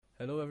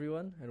Hello,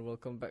 everyone, and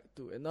welcome back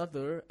to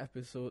another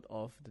episode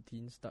of the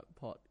Teen Stuck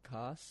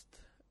Podcast.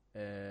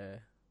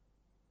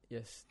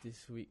 Yes,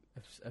 this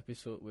week's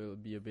episode will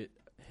be a bit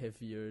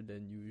heavier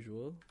than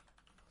usual.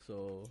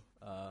 So,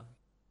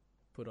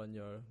 put on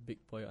your big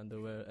boy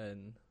underwear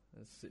and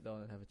let's sit down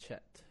and have a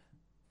chat.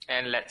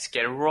 And let's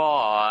get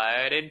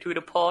right into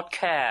the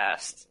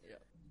podcast. Yeah.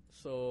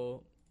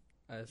 So,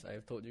 as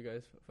I've told you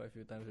guys for a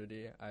few times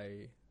already,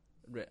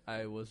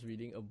 I was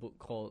reading a book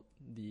called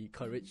The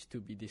Courage to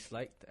be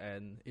Disliked,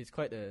 and it's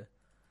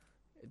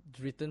it's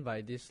written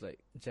by this like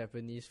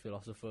Japanese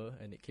philosopher,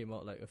 and it came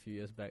out like a few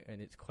years back,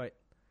 and I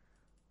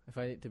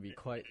find it to be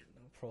quite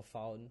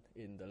profound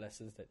in the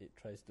lessons that it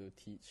tries to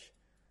teach,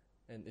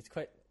 and it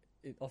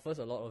offers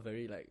a lot of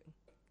very like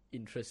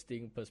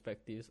interesting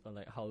perspectives on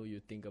like how you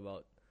think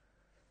about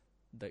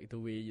like the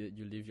way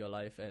you live your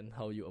life and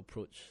how you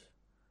approach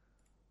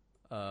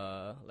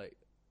like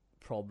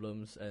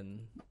problems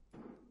and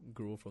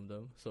grow from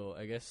them. So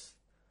I guess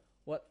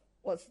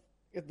what's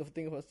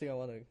the first thing I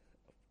want to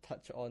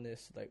touch on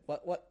is like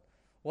what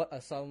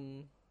are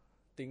some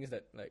things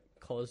that like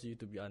cause you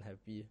to be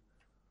unhappy,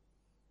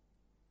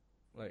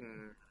 like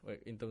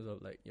in terms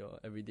of like your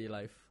everyday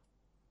life,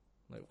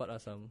 like what are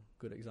some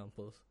good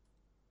examples?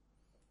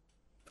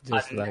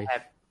 Just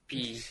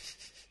Unhappy.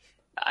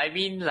 I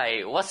mean,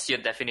 like, what's your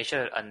definition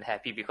of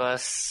unhappy?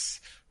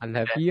 Because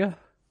unhappy, yeah.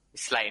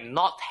 it's like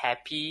not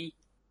happy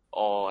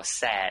or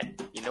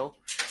sad, you know?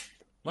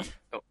 What?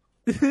 No,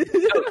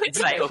 it's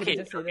like, Actually, okay.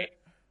 just say that.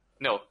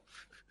 No.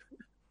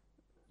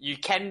 You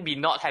can be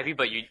not happy,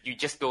 but you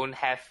just don't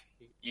have,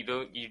 you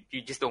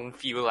just don't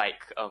feel like,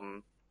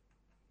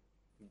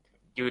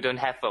 you don't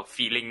have a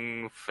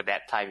feeling for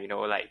that time, you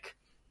know? Like,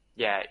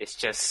 yeah, it's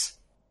just...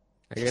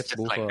 I guess just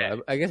both. like that.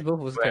 I guess both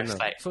was kind Whereas, of.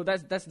 like, So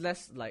that's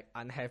less like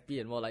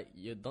unhappy and more like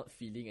you're not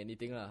feeling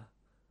anything lah.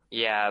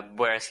 yeah,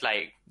 whereas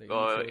like, Like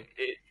neutral.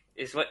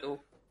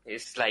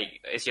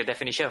 it's your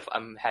definition of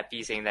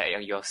unhappy, saying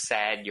that you're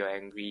sad, you're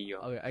angry,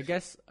 you're... Okay, I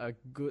guess a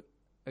good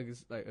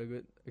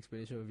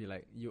explanation would be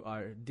like you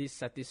are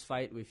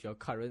dissatisfied with your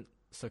current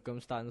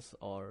circumstance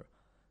or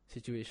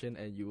situation,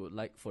 and you would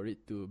like for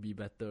it to be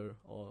better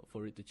or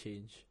for it to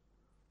change.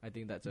 I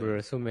think that's Bro,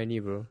 so many,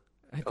 bro.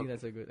 I think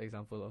that's a good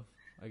example of.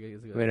 I guess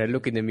it's a good When I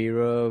look in example. the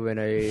mirror, when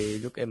I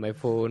look at my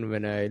phone,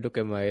 when I look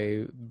at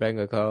my bank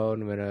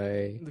account, when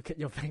I Look at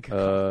your bank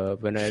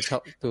account. when I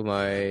talk to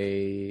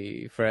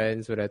my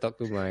friends, when I talk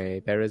to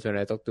my parents, when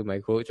I talk to my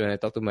coach, when I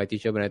talk to my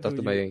teacher, when I talk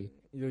to my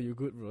You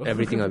good, bro.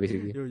 everything,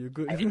 basically. You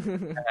good.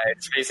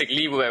 It's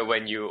basically where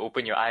when you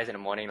open your eyes in the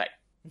morning, like,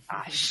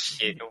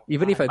 shit.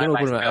 Even if I don't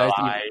open my eyes,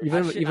 shit,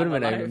 even I'm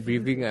when I'm alive.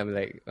 breathing, I'm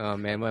like, oh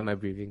man, why am I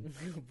breathing?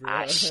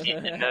 Bro.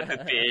 Shit, another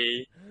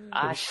day.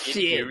 Shit,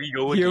 here we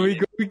go Here we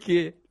again. go,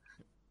 okay.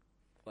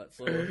 But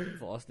so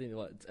for Austin,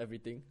 what? It's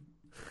everything.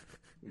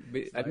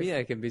 I mean,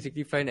 I can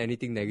basically find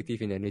anything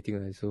negative in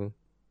anything, so.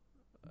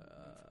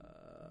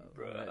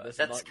 Right, That's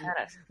not- kind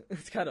of...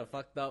 It's kind of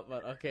fucked up,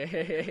 but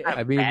okay.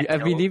 I've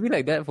been living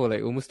like that for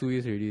like almost 2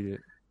 years already,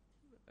 dude.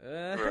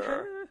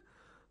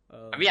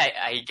 I mean,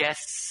 I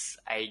guess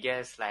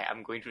like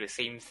I'm going through the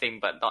same thing,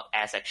 but not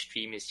as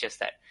extreme. It's just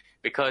that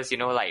because, you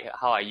know, like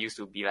how I used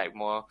to be like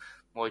more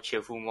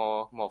cheerful,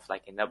 more of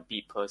like an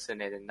upbeat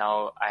person, and then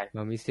now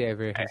Mommy say I'm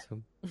very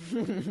handsome.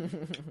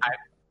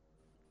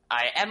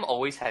 I am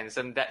always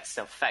handsome. That's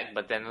a fact.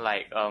 But then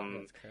like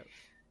That's crap.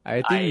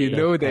 I think you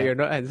know that you're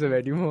not handsome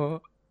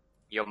anymore.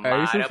 your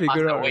I also mother passed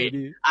figured out away.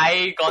 already.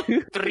 I got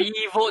 3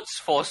 votes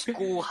for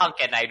school hug,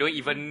 and I don't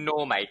even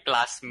know my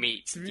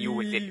classmates deal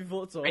with it. 3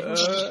 votes or Like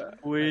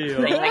 3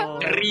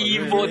 votes,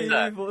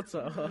 3 votes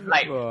or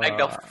Like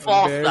the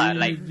fourth, like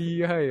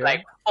high,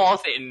 like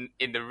fourth in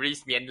the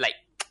race, man. Like,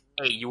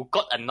 hey, you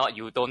got a not,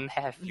 you don't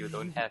have.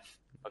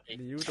 Okay.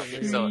 你有懂没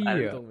有？ So, 你 I-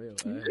 有懂没有？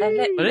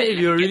 But then if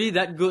you're really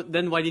that good,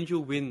 then why didn't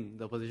you win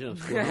the position of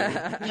school?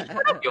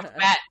 You're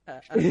fat.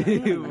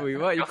 Wait,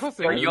 what? You call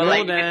Sammy You're No,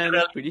 like man,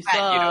 literally pretty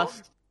fat, you know?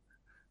 sus.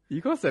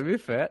 You call Sammy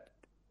fat?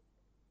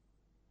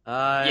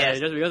 Yes.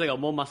 Just because I got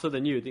more muscle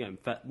than you think I'm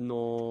fat?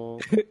 No.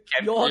 Let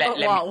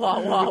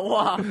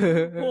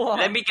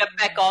me get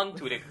back on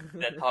to the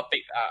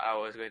topic I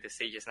was going to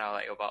say just now,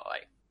 like about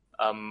like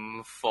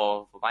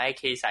for my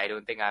case, I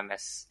don't think I'm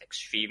as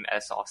extreme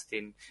as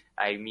Austin.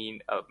 I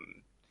mean,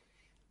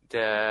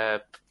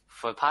 for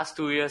the past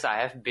 2 years, I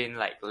have been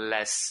like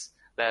less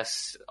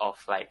of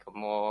like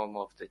more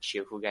of the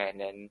cheerful guy, and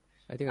then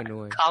I think I know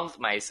why. calmed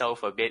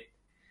myself a bit.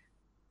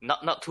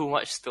 Not too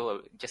much,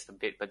 still just a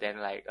bit. But then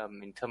like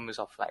in terms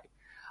of like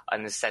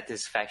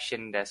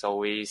unsatisfaction, there's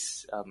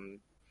always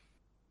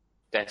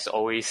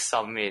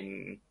some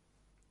in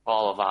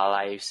all of our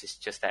lives. It's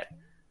just that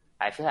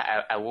I feel like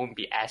I won't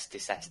be as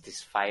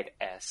dissatisfied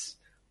as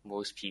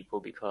most people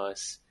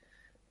because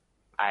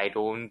I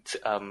don't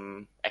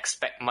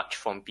expect much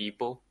from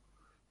people.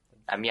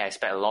 I mean, I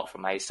expect a lot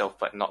from myself,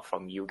 but not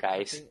from you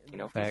guys. You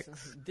know,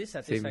 Facts.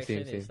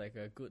 Dissatisfaction Same. is like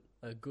a good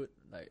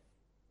like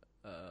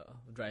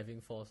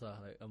driving force,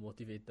 like a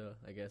motivator,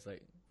 I guess.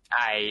 Like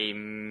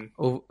I'm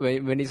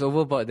When it's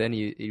overbought, then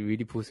it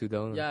really pulls you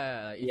down.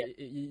 Yeah, like Yeah.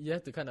 you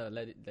have to kind of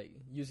let it like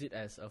use it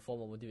as a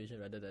form of motivation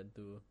rather than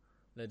to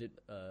let it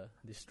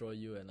destroy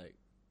you and like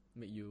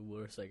make you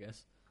worse, I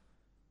guess.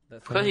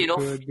 That's Because, you know,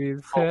 Could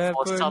this for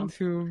happen some-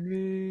 to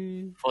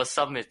me? for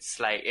some it's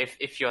like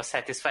if you're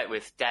satisfied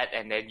with that,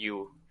 and then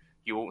you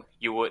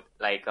would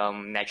like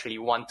naturally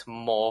want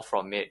more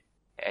from it,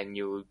 and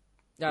you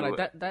yeah, like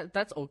you-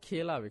 that's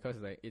okay lah, because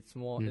like it's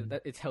more Mm.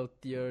 it's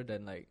healthier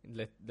than like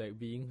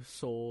being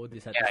so yeah,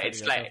 dissatisfied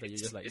it's with yourself like that you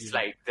just like it's give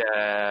up.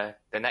 like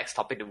the next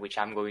topic which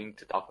I'm going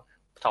to talk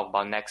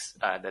about next,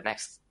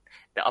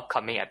 the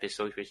upcoming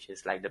episode, which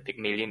is like the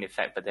Pygmalion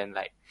effect. But then,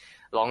 like,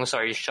 long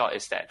story short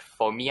is that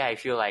for me, I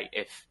feel like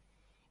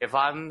if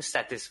I'm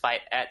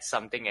satisfied at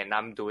something and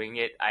I'm doing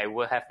it, I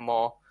will have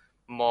more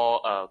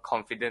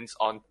confidence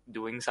on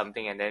doing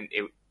something, and then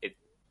it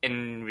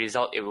in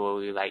result it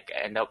will like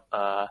end up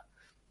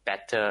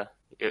better.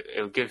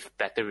 It'll give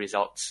better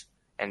results,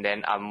 and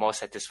then I'm more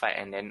satisfied,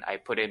 and then I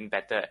put in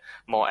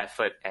more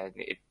effort, and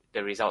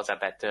the results are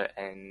better,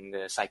 and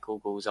the cycle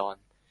goes on.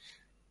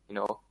 You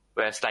know,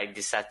 whereas like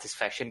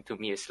dissatisfaction to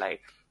me is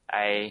like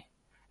I'm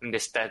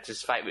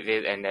dissatisfied with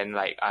it, and then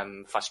like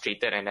I'm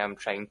frustrated, and I'm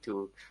trying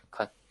to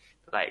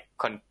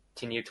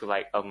continue to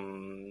like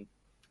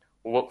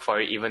work for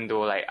it, even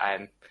though like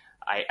I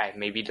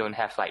maybe don't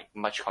have like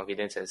much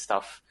confidence and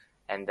stuff,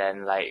 and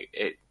then like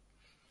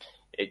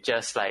it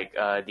just like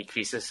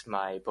decreases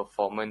my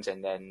performance,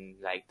 and then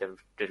like the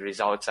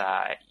results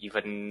are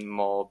even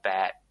more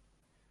bad.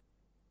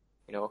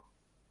 You know,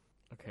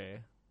 Okay.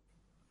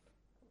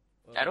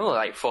 I don't know.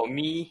 Like for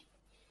me,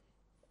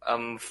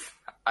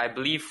 I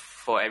believe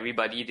for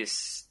everybody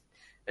this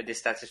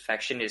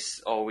dissatisfaction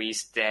is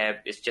always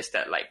there. It's just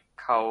that like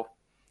how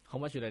How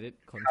much you let it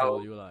control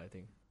How- you lah, I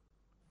think.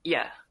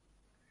 yeah.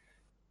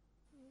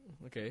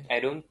 Okay. I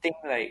don't think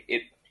like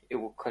it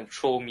will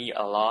control me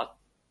a lot,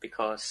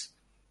 because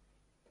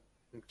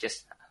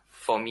just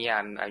for me,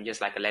 I'm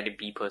just like a let it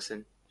be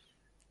person.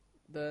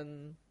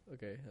 Then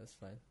okay, that's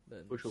fine.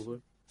 Then Push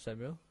over.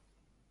 Samuel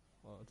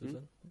or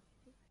Tusan?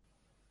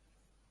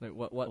 Like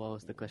what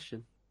was the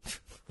question?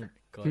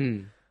 God. Hmm.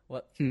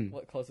 What Hmm.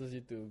 what causes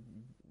you to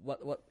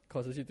what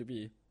causes you to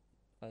be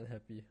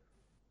unhappy?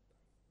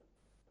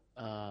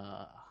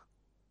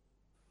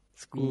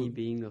 Me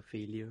being a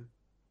failure.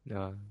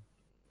 No.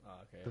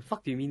 Okay. The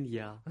fuck do you mean,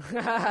 yeah? No,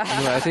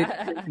 I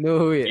said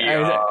no. Wait,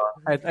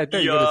 I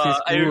thought you were going to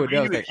say I school. agree Then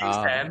I was with like, you,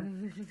 ah. Sam.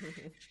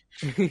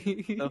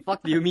 The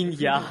fuck do you mean,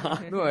 yeah?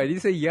 No, I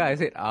didn't say yeah. I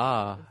said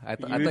ah. I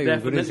thought you were going to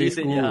definitely say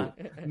said school.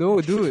 yeah.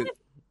 No, dude.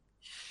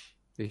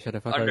 Hey, shut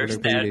the fuck up. I'm gonna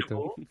play you later.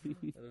 Understandable.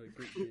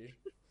 Great.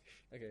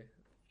 Okay.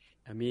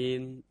 I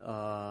mean,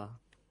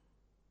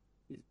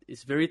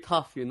 it's very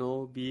tough, you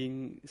know,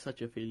 being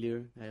such a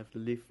failure. I have to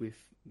live with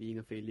being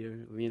a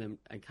failure. I mean,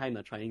 I'm kind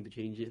of trying to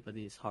change it, but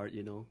it's hard,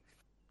 you know.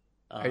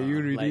 Are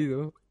you really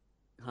though?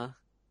 Huh?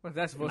 What's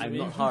that supposed to I'm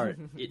mean? not hard.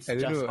 It's I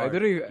don't just know. hard, I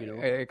don't know. you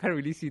know. I can't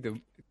really see the.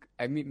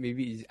 I mean,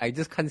 maybe I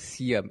just can't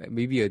see.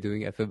 Maybe you're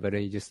doing effort, but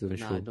then you just don't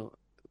Nah, show. I don't.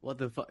 What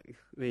the fuck?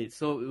 Wait,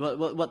 so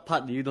what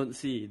part do you don't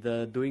see?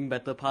 The doing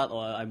better part, or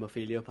I'm a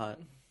failure part?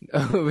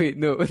 Oh wait,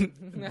 no. Doing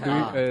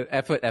Ah.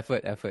 effort.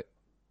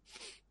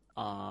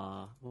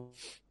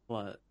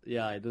 What?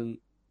 Yeah, I don't.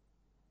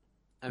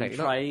 I'm Like,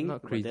 not- trying,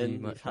 not but crazy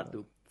then much, it's hard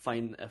to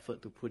find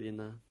effort to put in.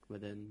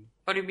 But then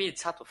What do you mean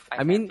it's hard to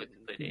find? I mean, effort to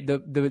put in?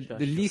 the Sure,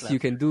 least sure. you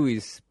can do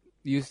is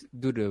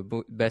do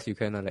the best you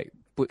can, like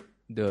put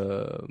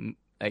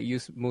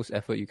use most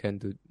effort you can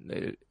to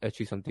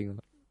achieve something.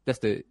 That's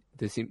the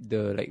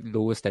like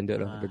lowest standard,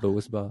 the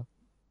lowest bar.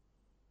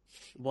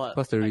 what?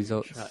 Because the I'm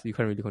results try- you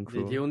can't really The,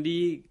 control. the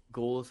only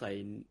goals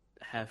I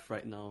have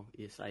right now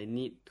is I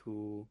need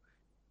to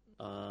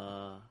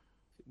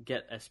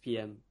get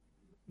SPM,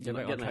 Get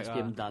back get on my track,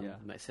 SPM done, yeah.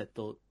 my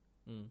settled.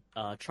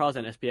 Mm. Trials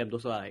and SPM,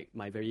 those are like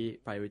my very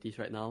priorities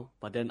right now.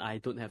 But then I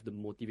don't have the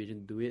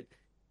motivation to do it.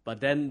 But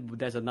then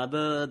there's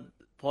another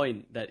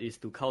point that is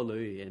to Kao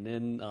Lui, and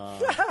then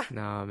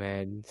Nah,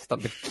 man,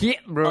 stop the kid,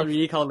 bro. not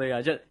really Kao Lui.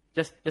 I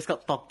just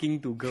got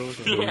talking to girls.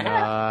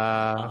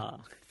 Nah,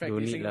 don't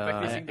Practicing need lah.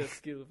 practicing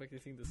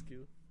the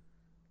skill.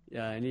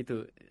 Yeah, I need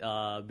to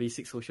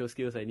basic social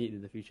skills I need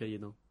in the future, you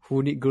know.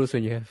 Who need girls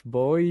when you have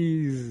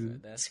boys?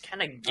 It's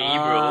kind of gay,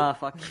 bro.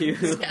 Fuck you.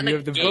 It's kind You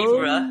of have the gay, boys.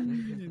 bro.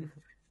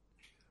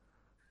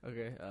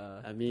 Okay.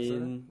 I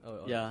mean,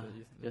 Tusan? yeah, so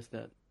just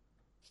that.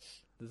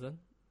 Tusan?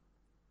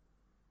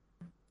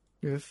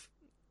 Yes.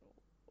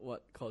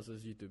 What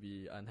causes you to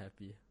be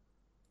unhappy?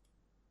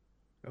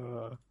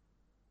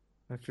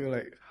 I feel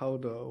like how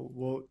the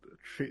world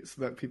treats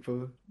black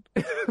people.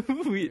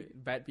 Wait,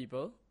 Bad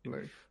people?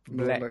 Like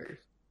Black. No, like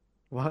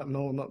what?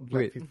 No, not black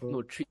Wait. people.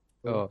 No, treat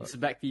oh, it's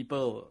black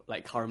people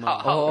like karma.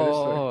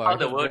 How I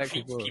the heard world black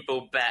treats people.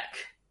 people back.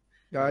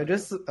 Yeah, I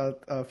just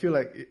feel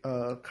like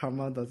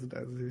karma doesn't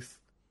exist,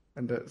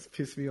 and that's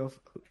pissed me off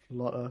a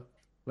lot.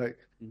 Like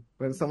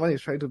when someone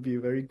is trying to be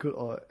very good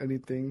or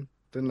anything,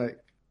 then like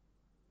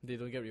They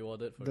don't get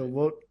rewarded for the it.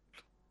 world,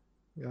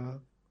 yeah,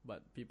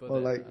 But people or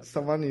that like are-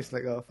 someone is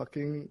like a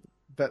fucking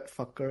bad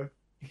fucker,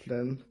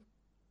 then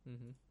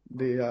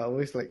they are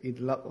always like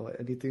in luck or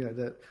anything like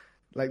that.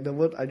 Like the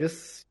world, I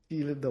just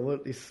feel the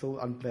world is so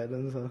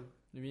unbalanced.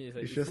 You mean it's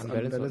It's just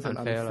unbalanced or unbalanced and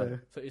unfair lah.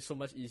 unfair. so it's so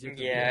much easier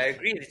to Yeah, I guess.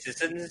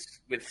 agree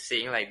with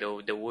saying like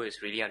the world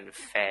is really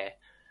unfair.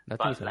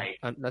 Nothing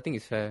But, is nothing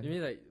is fair. You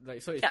mean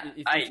like so? Yeah,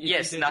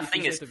 yes,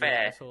 nothing is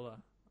fair. Oh,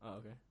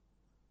 okay.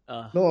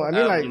 No, I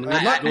mean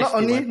like I- not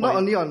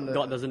only on the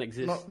God doesn't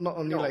exist. not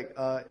only No. like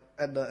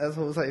at the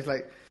asshole side. It's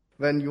like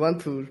when you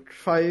want to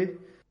try,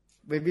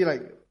 maybe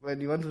like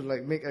when you want to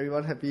like make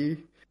everyone happy,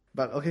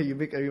 but okay, you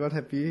make everyone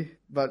happy,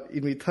 but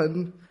in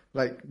return,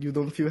 like you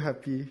don't feel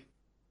happy,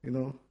 you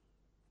know.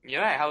 You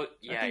know like how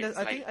yeah, I think it's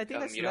that, like I think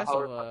that's you know less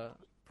how of a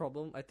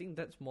problem. I think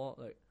that's more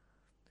like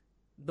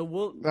the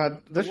world.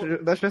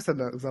 That's just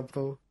an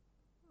example.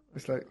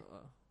 It's like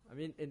I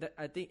mean,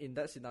 I think in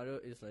that scenario,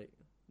 it's like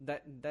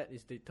that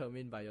is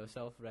determined by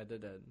yourself rather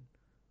than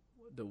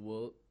the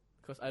world.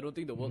 Because I don't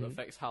think the world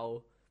affects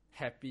how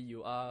happy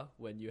you are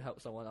when you help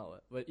someone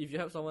out. But if you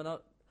help someone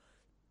out,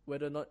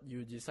 whether or not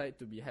you decide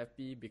to be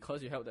happy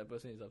because you help that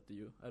person is up to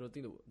you. I don't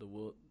think the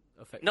world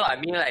affects. No, I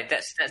mean like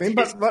that's I mean,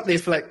 but what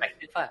his if like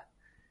perspective, ah.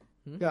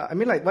 yeah, I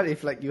mean like what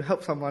if like you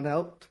help someone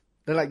out,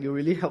 then like you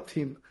really helped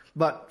him,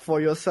 but for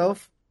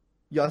yourself,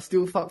 you are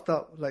still fucked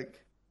up.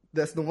 Like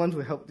there's no one to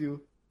help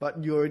you,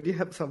 but you already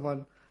helped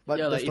someone. But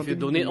Yeah, like there's if you nothing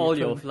donate in all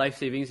your return. life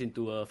savings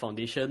into a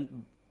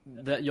foundation,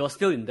 that you're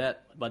still in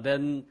debt, but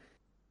then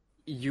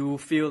you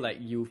feel like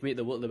you've made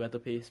the world a better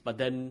place, but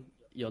then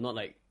you're not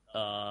like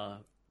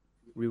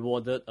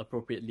rewarded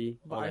appropriately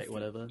But or I like feel-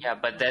 whatever. Yeah,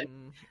 but then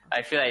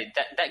I feel like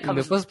that In the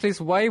comes first place,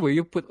 why will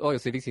you put all your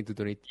savings into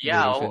donation?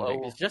 Yeah,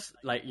 It's just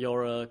like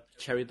you're a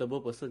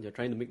charitable person. You're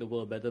trying to make the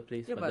world a better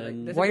place, Yeah, but but then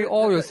like, there's Why a difference-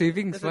 all your there's a-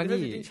 savings there's a difference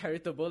money? between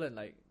charitable and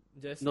like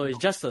just no, it's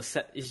just a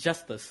set. It's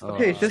just a. Oh.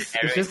 Okay, it's just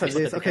It's a just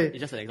this. Okay, It's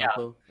just an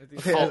example. I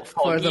think okay. For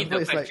For me, example,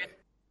 the it's like question-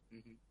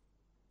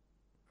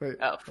 wait.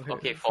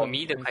 okay, for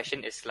me the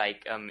question is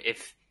like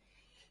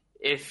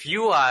if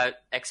you are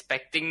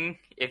expecting,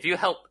 if you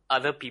help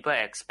other people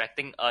and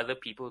expecting other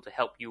people to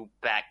help you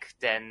back,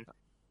 then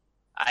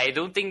I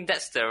don't think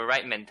that's the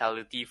right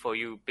mentality for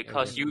you,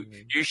 because you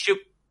should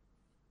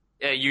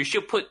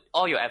put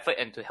all your effort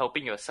into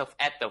helping yourself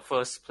at the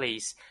first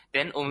place,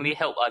 then only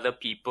help other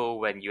people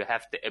when you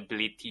have the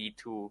ability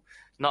to,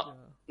 not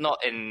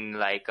in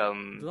like do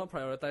not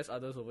prioritize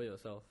others over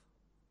yourself.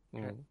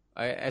 Oh.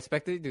 I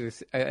expected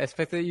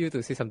you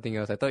to say something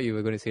else. I thought you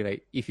were going to say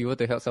like if you were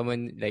to help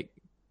someone, like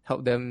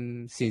help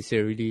them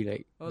sincerely,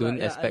 like Oh, don't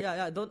like,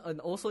 expect. don't, and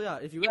also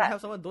if you want to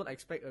help someone, don't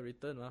expect a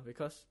return,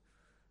 because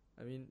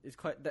I mean it's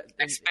quite that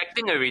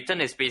expecting a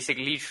return is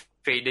basically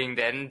trading.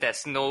 Then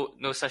there's no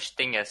such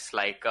thing as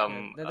like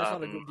then that's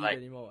not a good deed like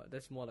anymore.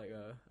 That's more like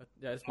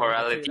it's more like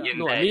a morality trade, in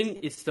No, I that. mean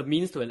it's the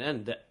means to an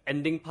end. The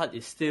ending part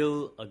is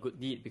still a good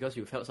deed because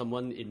you've helped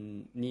someone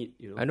in need.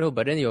 You know. I know,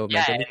 but then your Yeah,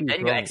 mentality and then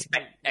is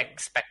you're wrong.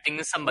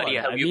 expecting somebody to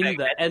Well, help I you mean,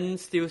 back. the end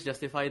still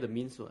justify the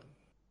means. One.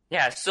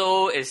 Yeah,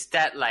 so is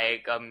that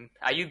like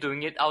are you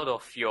doing it out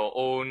of your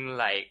own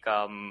like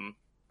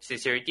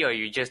sincerity, or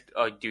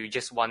do you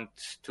just want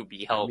to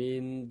be I helped?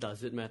 mean,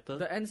 does it matter?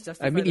 the ends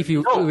justify. I mean, the if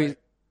you means. No. wait,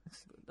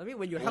 I mean,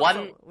 when you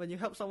help when you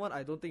help someone,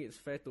 I don't think it's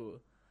fair to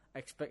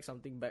expect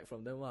something back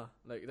from them.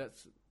 Like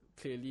that's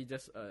clearly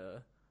just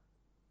a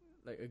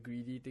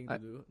greedy thing to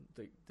do.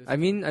 Like, I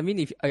mean,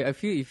 if I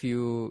feel if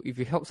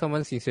you help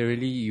someone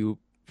sincerely, you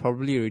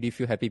probably already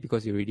feel happy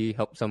because you already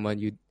helped someone.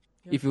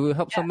 If you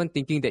help someone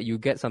thinking that you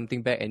get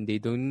something back and they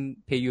don't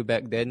pay you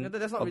back, then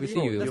that's not obviously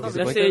really, you'll that's be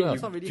not Let's really, say disappointed lah.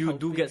 that's not really you do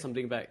helping. get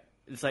something back.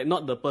 It's like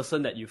not the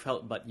person that you've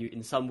helped, but you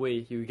in some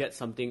way you get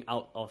something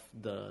out of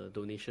the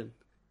donation.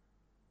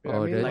 Yeah, I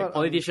Oh, mean, then- Like what-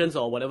 politicians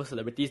or whatever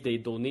celebrities, they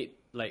donate,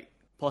 like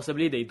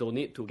possibly they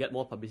donate to get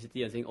more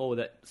publicity and saying, oh,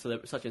 that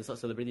such and such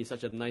celebrity is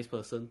such a nice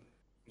person.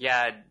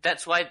 Yeah,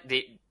 that's why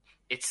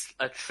it's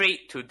a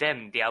trade to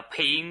them. They are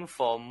paying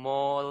for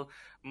more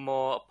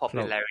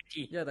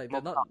popularity. Yeah, like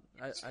more they're not.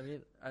 clout. I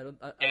mean, I don't.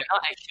 They're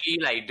not actually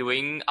like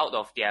doing out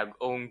of their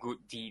own good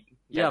deed.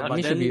 They're Yeah, not- but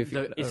it then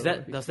should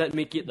be does that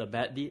make it a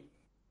bad deed?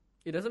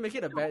 It doesn't make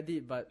it a bad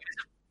deed, but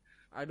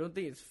I don't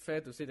think it's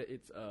fair to say that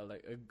it's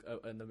like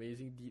an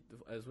amazing deed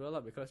as well,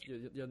 because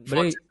you're But For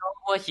then- Zidane,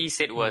 what he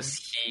said was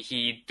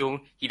he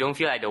don't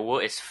feel like the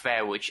world is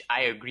fair, which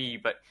I agree.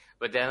 But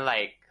then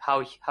like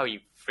how he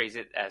phrased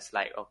it as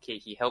like, okay,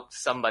 he helped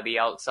somebody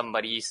out,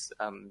 somebody's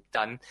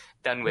done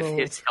with Well-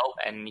 his help,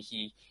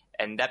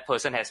 and that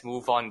person has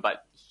moved on,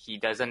 but he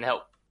doesn't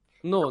help.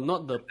 No,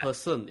 not the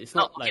person. It's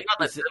not No, like not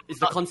the- it's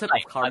the not concept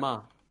like- of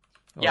karma.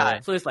 Yeah,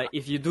 So it's like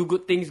if you do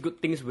good things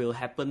will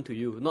happen to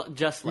you. Not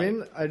just I like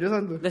mean, I just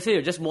want to. let's say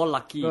you're just more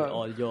lucky Right.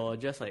 or you're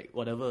just like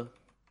whatever.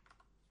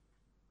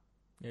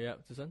 yeah,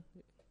 Susan.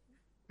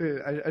 Wait,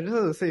 I just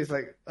want to say it's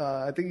like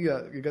I think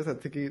you guys are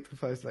taking it too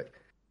far. It's like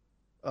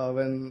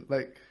when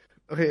like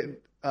okay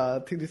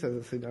take this as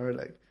a scenario,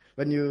 like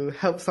when you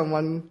help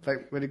someone,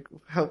 like when you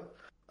help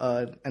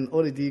an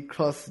old lady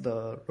cross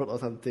the road or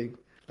something,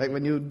 like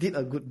when you did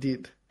a good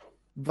deed,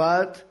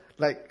 but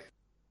like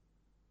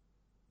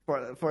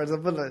for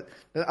example, like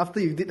then after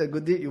you did a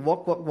good deed, you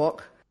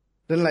walk,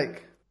 then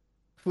like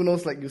who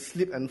knows, like you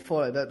slip and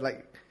fall like that.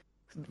 Like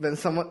when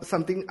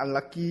something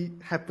unlucky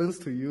happens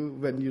to you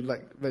when you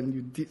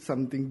did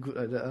something good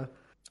like that.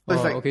 So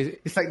it's like okay.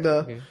 it's like the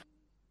Okay.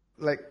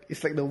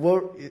 it's like the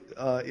world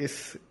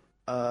is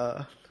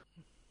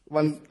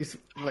one is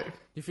like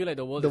You feel like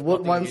the world The is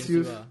world plotting wants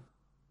against you- ah.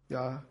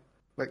 yeah,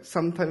 like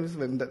sometimes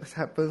when that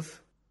happens,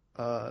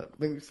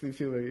 makes me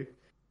feel very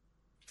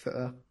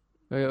sad.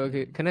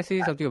 Okay. Can I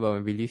say something about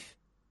my belief?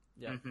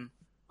 Yeah. Mhm.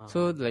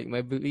 So like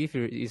my belief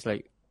is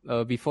like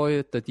before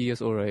you're 30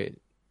 years old, right?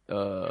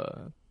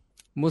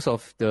 Most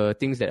of the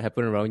things that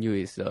happen around you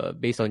is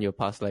based on your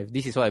past life.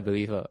 This is what I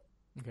believe.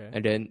 Okay.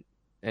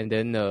 And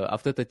then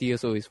after 30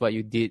 years old is what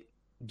you did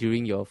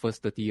during your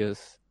first 30 years,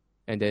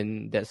 and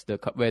then that's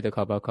where the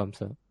karma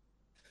comes.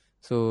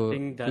 So I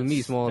think to me,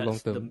 it's more long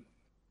term.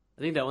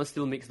 I think that one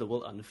still makes the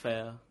world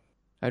unfair.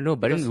 I know,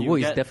 but then because the you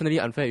world is get- definitely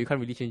unfair. You can't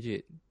really change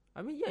it.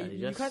 I mean, yeah, Yeah, you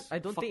you just can't. I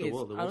don't fuck think the it's.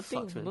 world. The I world don't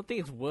think. sucks, man. don't think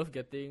it's worth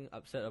getting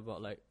upset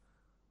about like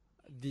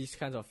these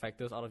kinds of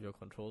factors out of your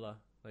control, lah.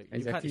 Like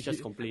Exactly. It's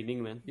just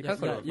complaining, man. You Yes,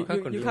 can't yeah, control- you you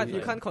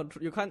can't can't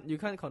control it. you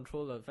can't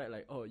control the fact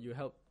like, oh, you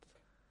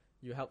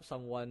help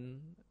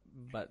someone,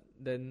 but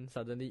then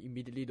suddenly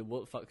immediately the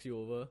world fucks you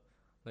over.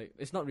 Like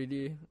it's not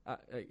really like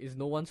it's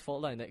no one's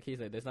fault lah in that case.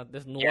 Like there's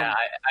no Yeah, one I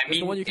there's mean,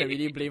 no one you can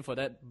really blame for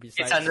that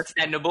besides it's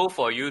understandable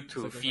for you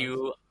to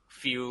circumstance.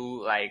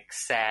 feel like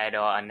sad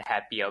or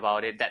unhappy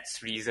about it.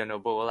 That's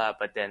reasonable, lah.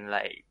 But then,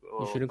 like,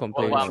 shouldn't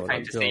complain what I'm about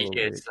trying it. to say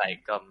here is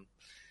like,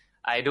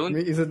 I I don't.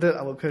 mean, isn't that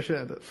our question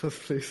at the first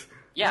place?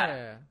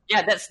 Yeah,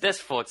 that's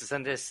for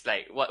Zizan. This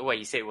like what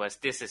he said was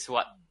this is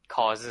what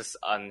causes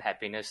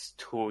unhappiness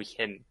to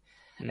him,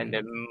 and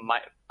then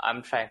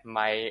I'm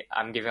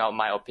giving out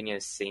my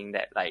opinion saying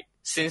that like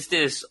since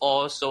this is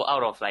also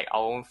out of like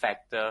our own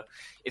factor,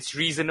 it's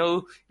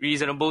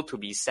reasonable to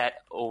be sad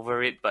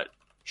over it. But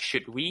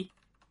should we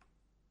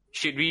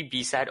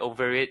be sad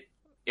over it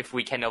if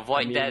we can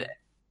avoid I mean- that?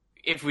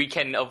 If we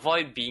can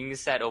avoid being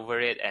sad over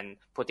it and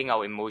putting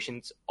our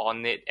emotions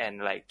on it and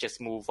like just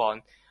move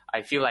on,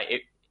 I feel like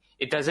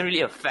it doesn't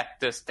really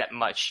affect us that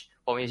much.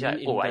 For me, it's I like,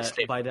 mean, I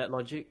slipped. by that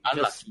logic,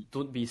 Unlucky. just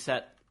don't be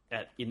sad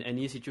in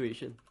any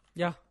situation.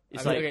 Yeah.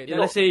 It's I mean, like, okay,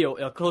 let's say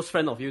your close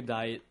friend of you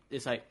died.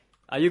 It's like,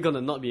 are you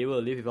gonna not be able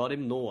to live without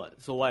him? No,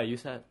 what? So why are you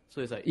sad? So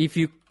it's like, If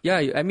you,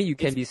 I mean, you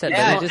can be sad,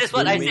 Yeah, but that's just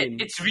what I don't- said.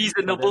 mean- It's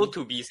reasonable but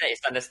to be sad.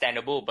 It's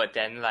understandable, but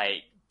then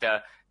like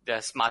the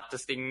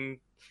smartest thing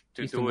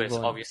to Is to do move is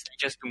on. obviously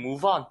just to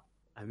move on.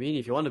 I mean,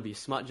 if you want to be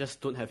smart,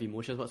 just don't have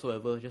emotions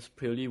whatsoever. Just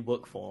purely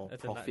work for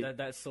profit.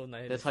 That's so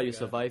nice. That's how you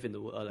survive in the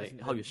world. Like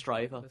That's- how you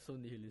strive. That's so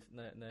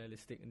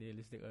nihilistic,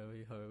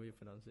 however you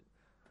pronounce it.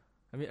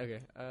 I mean, okay,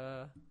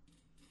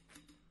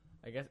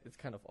 I guess it's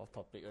kind of off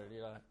topic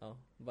already lah now.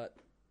 But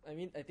I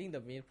mean, I think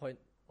the main point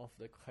of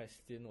the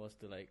question was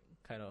to like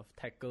kind of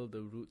tackle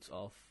the roots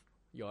of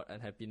your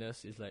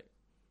unhappiness. Is like,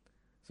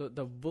 so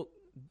the book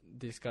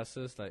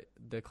discusses like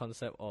the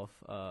concept of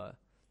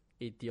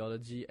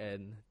etiology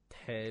and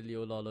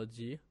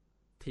teleology,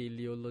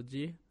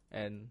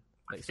 and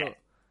like so.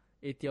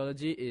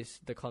 Etiology is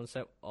the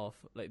concept of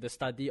like the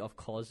study of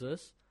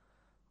causes,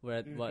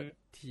 where what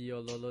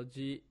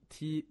teleology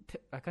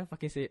I can't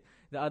fucking say it.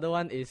 The other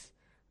one is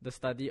the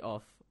study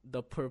of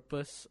the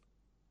purpose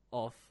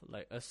of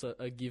like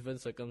a given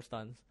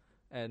circumstance,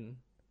 and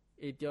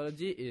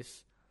etiology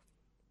is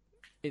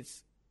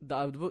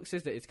the book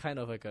says that it's kind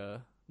of like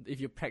if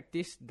you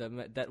practice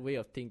that way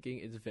of thinking,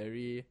 it's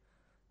very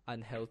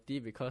unhealthy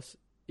because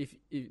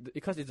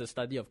because it's a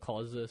study of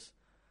causes.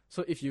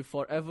 So if you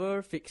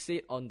forever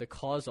fixate on the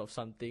cause of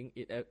something,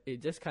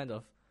 it just kind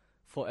of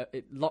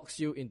it locks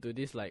you into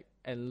this like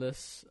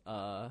endless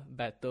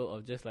battle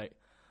of just like,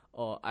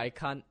 oh, I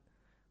can't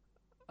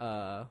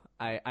I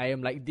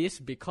am like this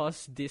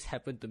because this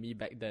happened to me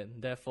back then.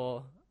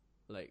 Therefore,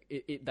 like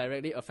it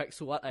directly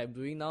affects what I am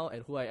doing now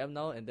and who I am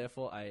now, and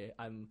therefore I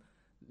am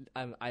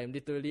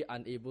literally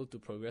unable to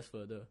progress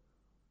further.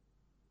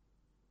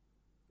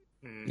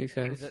 Makes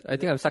sense. Is that- I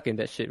think I'm stuck in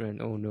that shit,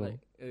 man. Oh no. Like,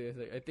 it's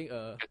like I think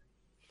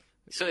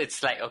So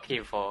it's like okay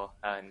for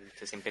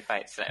to simplify,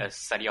 it's like a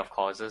study of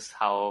causes.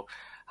 How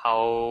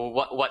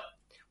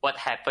what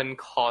happened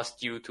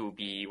caused you to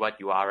be what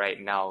you are right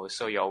now.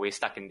 So you're always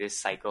stuck in this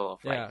cycle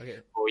of like, yeah, okay.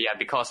 oh yeah,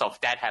 because of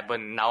that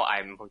happened, now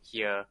I'm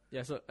here.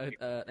 Yeah, so an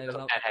Because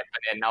example, of that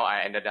happened, and now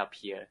I ended up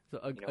here. so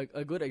you know.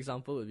 a good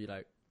example would be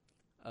like,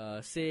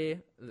 say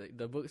like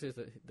the book says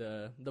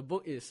that the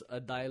book is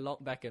a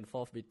dialogue back and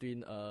forth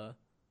between a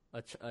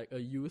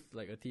youth,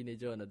 like a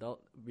teenager, and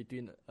adult,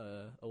 between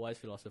a wise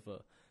philosopher.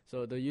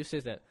 So the youth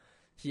says that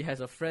he has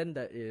a friend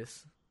that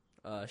is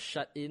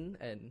shut in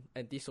and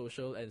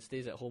antisocial and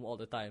stays at home all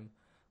the time,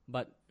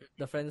 but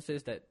the friend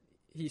says that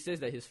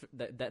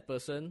that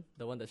person,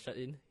 the one that's shut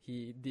in,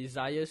 he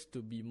desires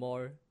to be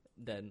more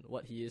than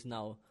what he is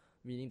now,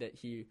 meaning that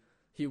he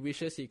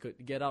wishes he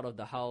could get out of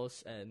the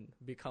house and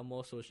become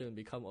more social and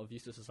become of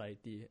use to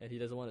society, and he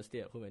doesn't want to stay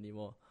at home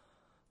anymore.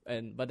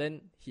 But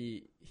then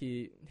he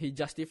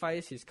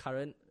justifies his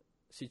current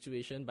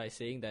situation by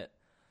saying that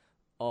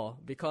or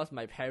because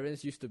my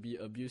parents used to be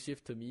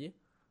abusive to me,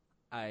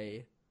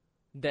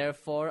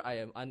 therefore I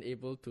am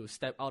unable to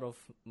step out of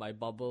my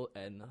bubble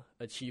and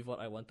achieve what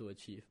I want to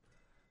achieve.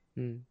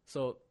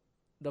 So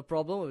the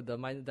problem with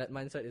that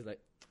mindset is like,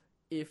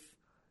 if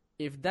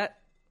that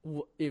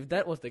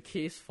was the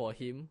case for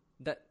him,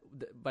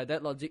 by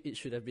that logic it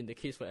should have been the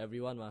case for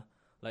everyone, ma.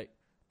 Like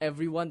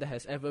everyone that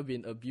has ever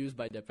been abused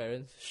by their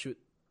parents should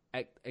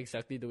act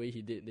exactly the way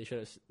he did. They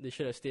should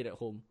have stayed at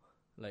home.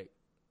 Like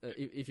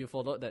if you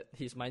followed that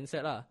his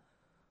mindset lah,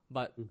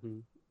 but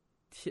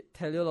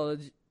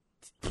teleology,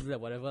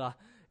 whatever lah.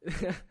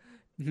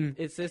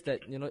 It says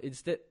that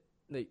instead,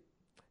 like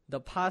the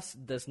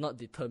past does not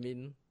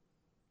determine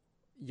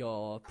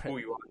your Who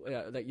you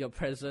are. like your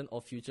present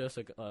or future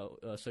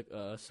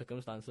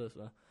circumstances.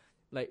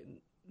 Like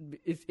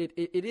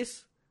it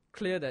is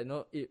clear that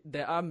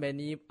there are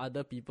many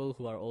other people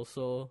who have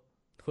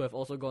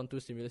also gone through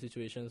similar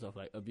situations of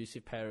like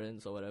abusive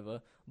parents or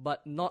whatever,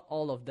 but not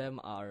all of them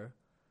are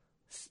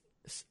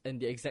in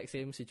the exact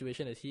same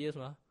situation as he is,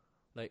 ma.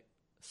 Like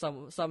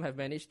some have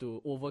managed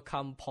to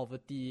overcome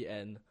poverty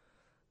and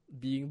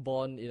being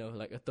born in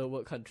like a third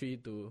world country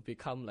to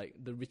become like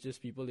the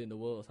richest people in the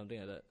world or something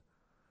like that.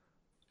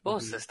 What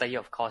was the study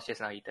of course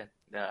just now, Ethan?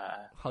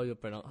 How you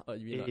pronounce?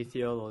 You mean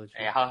Atheology.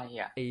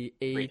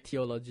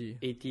 theology.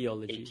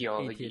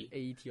 Atheology.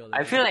 Atheology.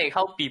 I feel like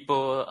how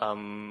people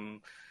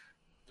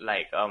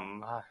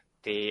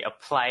they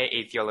apply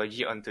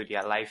atheology onto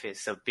their life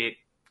is a bit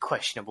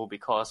questionable,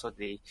 because of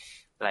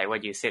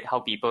what you said,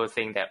 how people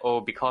think that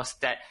because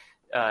that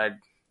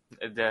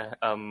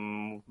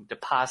the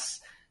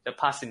past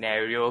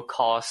scenario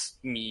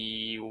caused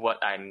me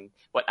what I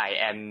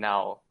am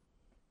now.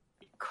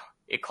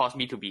 It caused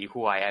me to be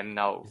who I am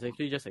now. It's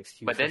actually just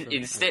excuse. But then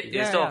instead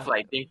of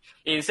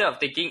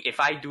thinking if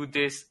I do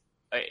this,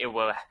 it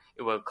will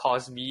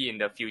cause me in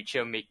the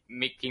future,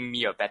 making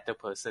me a better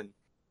person.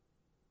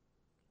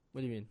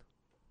 What do you mean?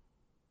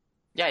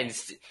 Yeah,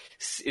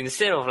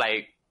 instead of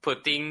like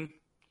putting,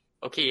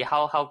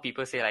 how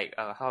people say like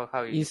how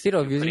instead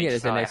of using it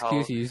as an like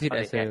excuse, you use it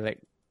as a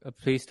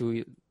place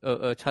to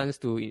a chance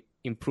to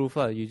improve.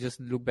 You just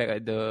look back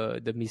at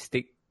the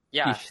mistake.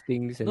 Yeah,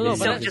 things and No,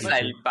 instead but of just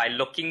like by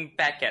looking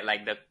back at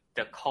like the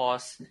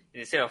cause,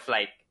 instead of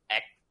like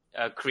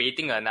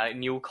creating a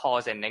new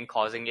cause and then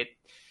causing it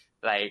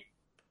like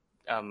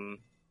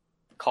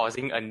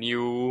causing a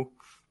new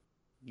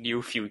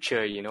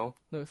future, No,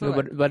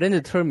 No, but then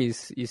the term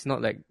is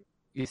not like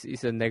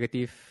it's a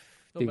negative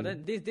thing. but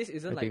then this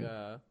isn't like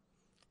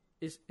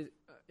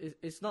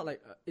it's not like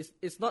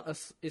it's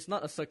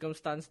not a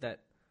circumstance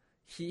that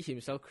he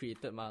himself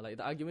created, ma. Like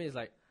the argument is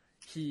like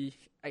he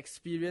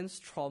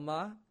experienced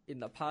trauma in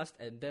the past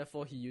and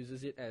therefore he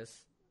uses it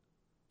as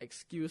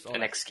excuse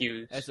or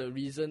excuse as a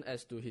reason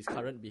as to his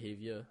current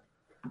behavior.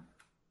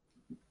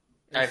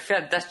 I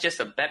feel that's just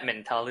a bad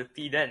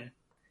mentality then.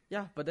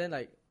 Yeah, but then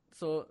like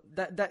so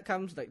that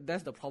comes like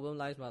that's the problem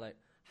lies, ma. Like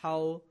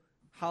how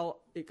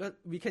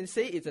we can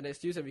say it's an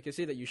excuse and we can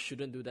say that you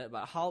shouldn't do that,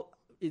 but how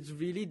it's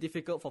really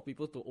difficult for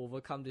people to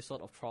overcome this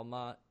sort of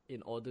trauma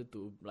in order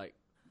to like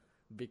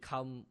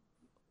become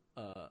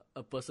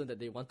a person that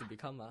they want to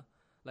become.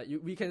 Like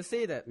we can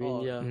say that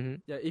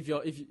if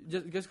you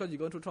just because you're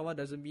going through trauma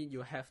doesn't mean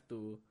you have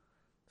to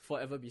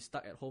forever be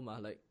stuck at home.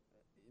 Like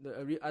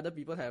other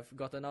people have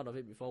gotten out of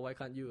it before. Why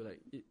can't you?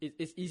 Like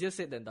it's easier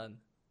said than done.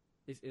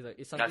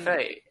 It's something. I feel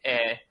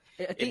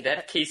like in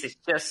that case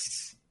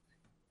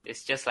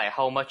it's just like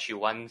how much you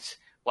want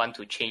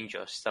to change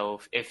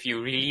yourself. If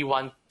you really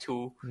want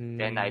to,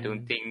 then I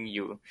don't think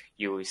you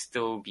will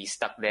still be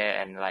stuck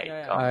there and like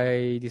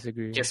I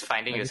disagree. Just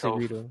finding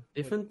yourself.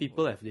 Different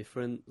people have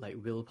different like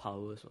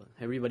willpowers.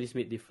 Everybody's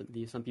made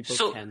differently. Some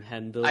people can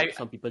handle.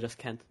 Some people just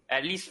can't.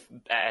 At least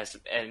as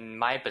in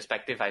my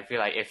perspective, I feel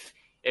like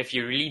if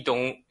you really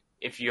don't,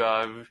 if you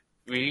are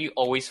really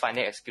always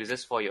finding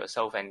excuses for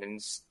yourself and then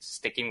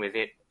sticking with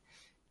it,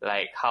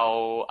 like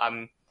how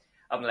I'm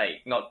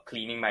like not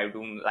cleaning my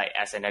room, like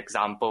as an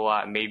example.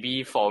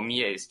 Maybe for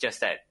me it's just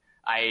that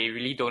I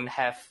really don't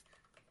have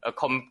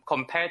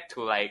compared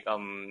to like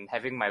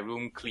having my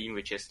room clean,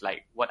 which is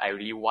like what I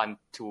really want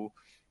to.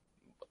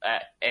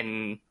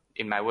 And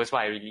in my words,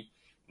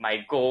 my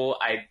goal,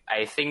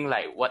 I think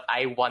like what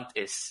I want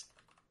is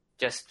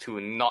just to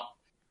not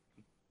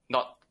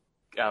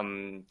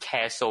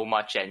care so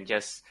much and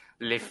just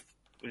live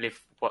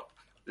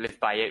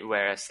by it.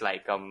 Whereas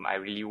like I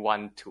really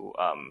want to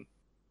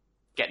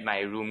get my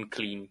room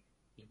clean.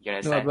 You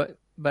understand? No,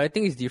 but I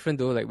think it's different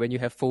though. Like when you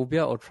have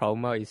phobia or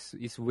trauma,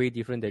 it's way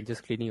different than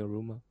just cleaning your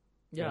room.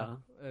 Yeah.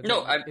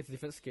 No, it's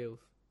different scales.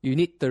 You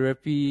need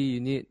therapy. You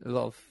need a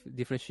lot of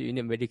different shit. You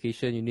need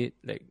medication. You need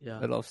like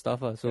a lot of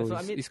stuff. So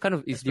I mean,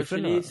 it's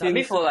different. I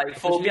mean, for like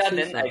phobia,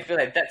 then since, I feel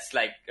like that's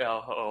like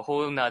a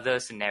whole nother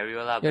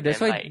scenario, lah. Yeah, that's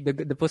then, why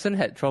like, the person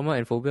had trauma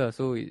and phobia,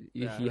 so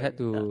he had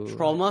to.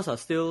 Traumas are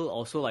still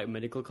also like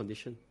medical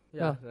condition.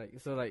 Yeah,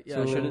 So it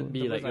shouldn't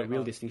be like a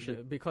real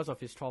distinction. Because of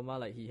his trauma,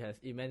 like he has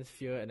immense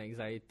fear and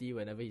anxiety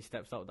whenever he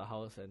steps out the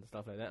house and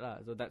stuff like that, lah.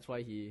 So that's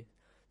why he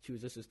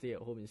chooses to stay at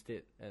home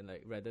instead, and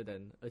like rather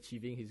than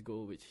achieving his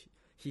goal, which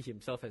he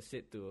himself has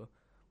said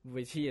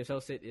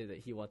is that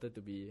he wanted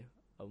to be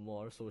a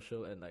more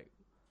social and like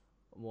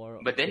more.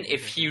 But then,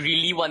 if he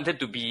really wanted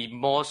to be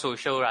more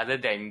social rather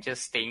than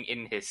just staying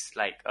in his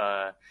like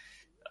a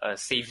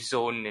safe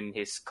zone, in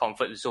his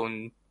comfort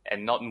zone,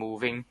 and not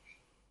moving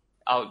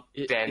out,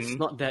 then it's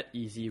not that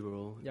easy,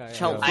 bro. Yeah.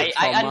 Childhood I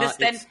trauma,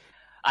 understand. it's-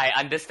 I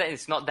understand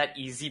it's not that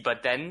easy,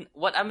 but then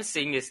what I'm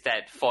saying is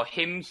that for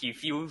him, he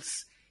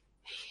feels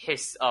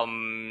his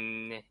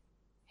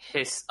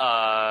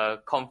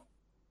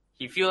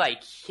he feel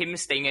like him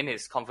staying in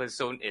his comfort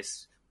zone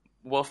is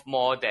worth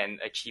more than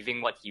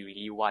achieving what he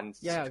really wants.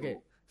 Yeah. to. Okay.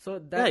 So Yeah,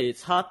 that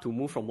it's hard to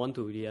move from one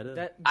to the other.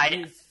 that I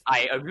is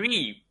I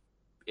agree.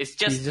 It's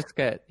just, He's just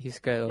scared. He's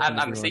scared. Of I'm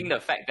moving saying on. the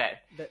fact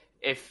that that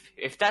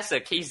if that's the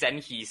case, then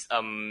he's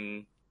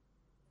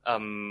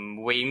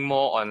weighing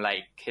more on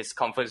like his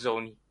comfort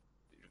zone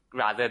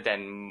rather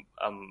than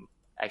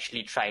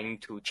actually trying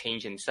to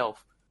change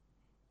himself.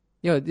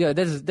 Yeah.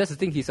 That's the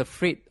thing. He's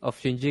afraid of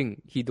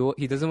changing. He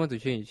doesn't want to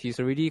change. He's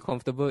already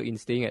comfortable in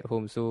staying at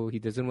home, so he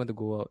doesn't want to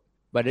go out.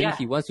 But then Yeah.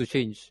 he wants to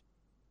change.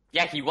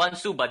 Yeah, he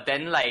wants to, but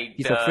then like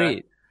He's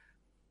afraid.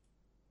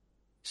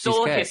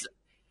 So scared. his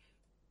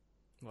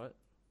what?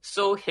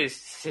 so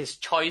his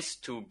choice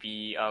to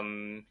be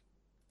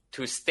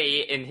to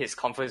stay in his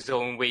comfort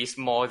zone weighs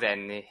more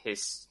than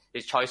his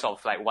choice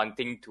of like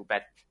wanting to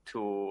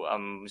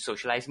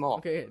socialize more.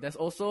 Okay, there's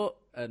also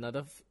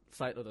another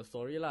side of the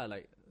story lah.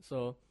 Like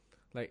so,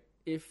 like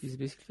if He's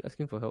basically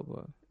asking for help.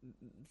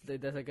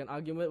 there's like an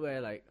argument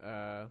where like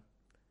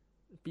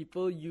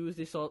people use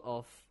this sort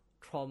of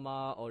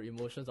trauma or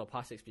emotions or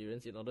past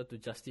experience in order to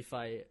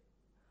justify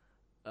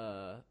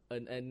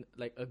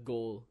like a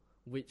goal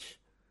which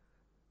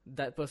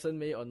that person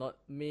may or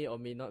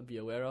may not be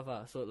aware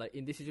of. So like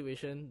in this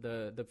situation,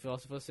 the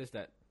philosopher says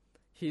that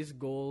his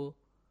goal,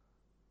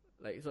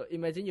 like, so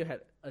imagine you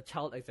had a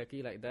child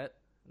exactly like that,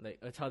 like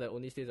a child that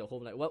only stays at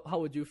home. Like how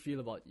would you feel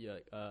about your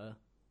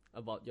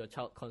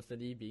child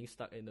constantly being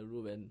stuck in the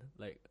room and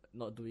like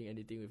not doing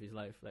anything with his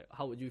life? Like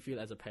how would you feel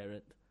as a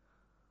parent?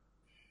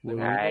 Like,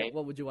 Right.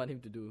 what would you want him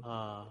to do?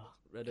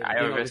 Rather I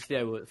than, don't- Obviously,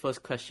 I would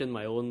first question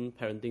my own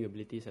parenting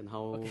abilities and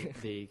how Okay.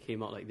 they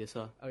came out like this.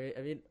 okay,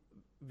 I mean,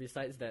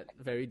 besides that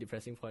very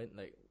depressing point,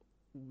 like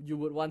you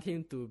would want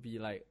him to be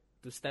like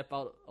to step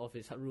out of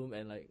his room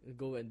and like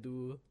go and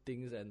do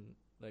things and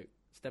like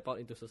step out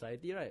into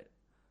society, right?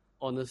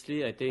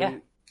 Honestly, I think Yeah.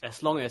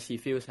 as long as he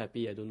feels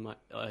happy, I don't mind.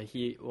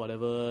 He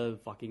whatever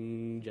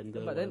fucking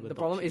gender. But then whatever the dog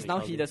problem shit is my now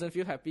child he is. doesn't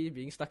feel happy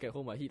being stuck at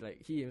home.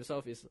 He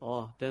himself is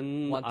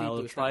Then wanting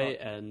I'll to step try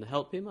out. and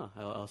help him.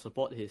 I'll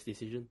support his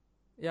decision.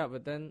 yeah.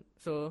 But then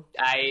so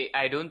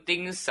I don't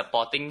think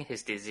supporting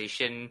his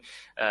decision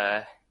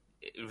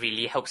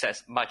really helps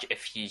as much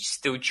if he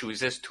still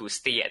chooses to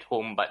stay at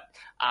home but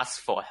ask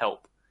for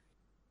help.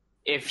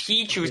 If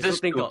he chooses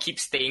think to of- keep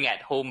staying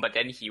at home but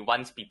then he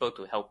wants people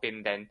to help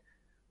him, then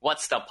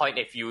what's the point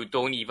if you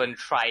don't even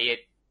try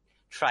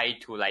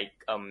to like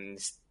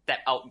step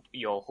out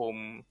your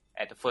home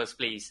at the first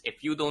place?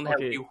 If you don't help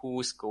Okay. you,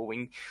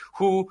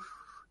 who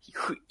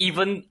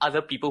even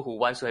other people who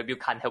want to help you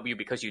can't help you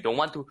because you don't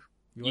want to.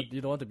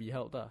 you don't want to be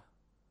helped,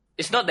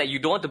 It's not that you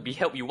don't want to be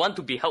helped. You want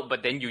to be helped,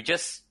 but then you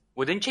just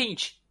wouldn't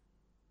change.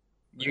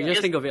 You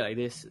just think of it like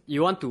this.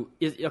 You want to...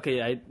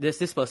 there's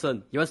this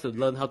person. He wants to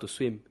learn how to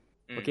swim.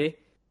 Okay?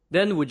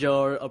 Then would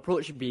your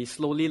approach be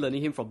slowly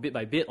learning him from bit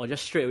by bit or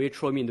just straight away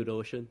throw him into the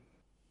ocean?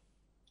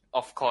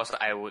 Of course,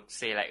 I would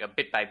say like a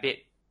bit by bit.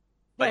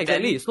 Yeah, But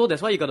exactly. then, So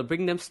that's why you got to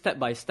bring them step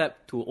by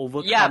step to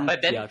overcome yeah,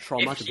 but then their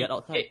trauma if to he, get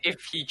outside.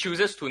 if he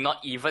chooses to not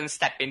even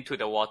step into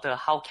the water,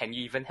 how can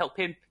you even help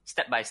him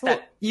step by No,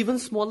 step? even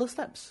smaller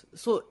steps.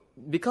 So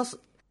because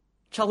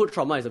childhood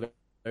trauma is a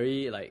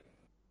very like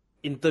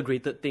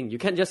integrated thing, you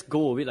can't just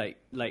go with it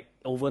like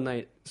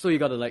overnight. So you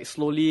gotta like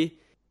slowly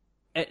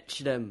etch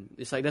them.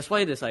 It's like that's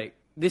why there's like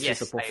this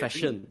Yes, is a I agree.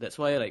 profession. That's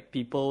why like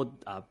people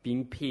are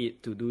being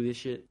paid to do this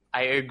shit.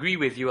 I agree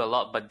with you a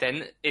lot, but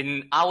then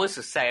in our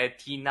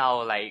society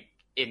now, like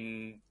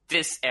in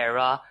this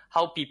era,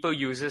 how people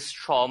uses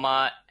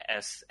trauma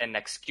as an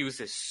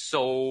excuse is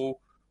so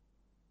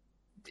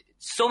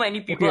many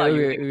people Okay, are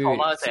wait, using wait,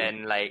 traumas wait.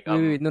 and like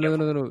Wait,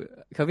 no.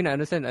 Kevin, I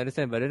understand,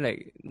 but then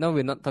like now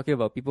we're not talking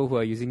about people who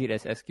are using it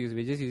as excuse.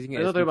 We're just using it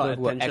We're as not talking people about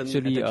who are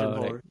attention actually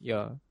whore. like,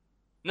 yeah.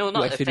 no, who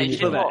not actually need attention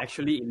People that whore. are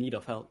actually in need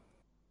of help.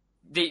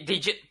 They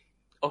just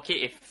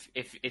okay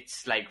if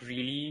it's like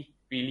really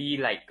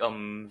like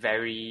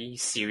very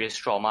serious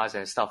traumas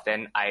and stuff,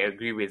 then I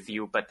agree with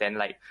you. But then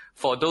like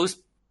for those,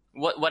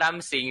 what I'm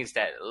saying is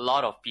that a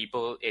lot of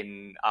people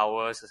in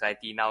our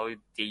society now,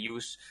 they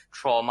use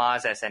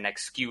traumas as an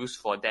excuse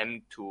for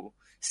them to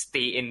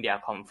stay in their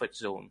comfort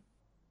zone.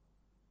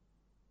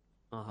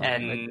 Uh-huh.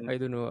 And I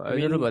don't know. I I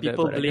mean, don't know about that.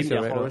 people But I blame guess you're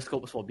their right, lor.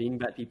 horoscopes for being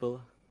bad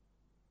people.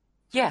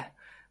 yeah,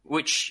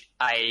 which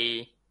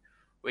I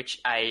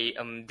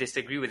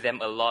disagree with them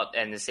a lot,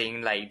 and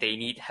saying like they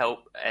need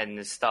help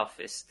and stuff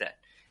is that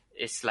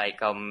it's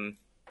like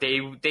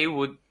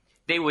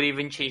they they would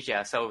even change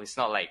themselves. It's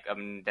not like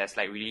there's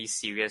like really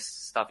serious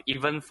stuff.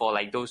 Even for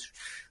like those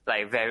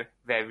like very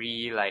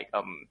very like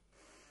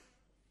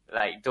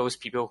those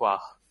people who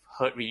are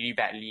hurt really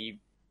badly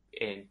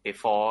in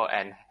before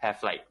and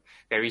have like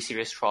very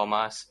serious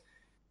traumas.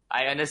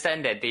 I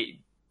understand that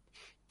they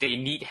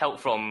need help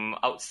from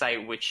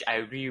outside, which I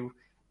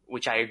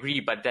agree.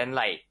 But then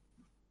like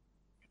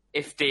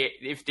if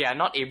they are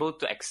not able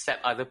to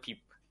accept other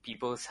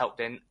people's help,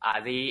 then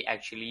are they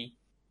actually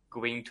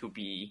going to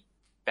be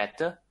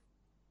better?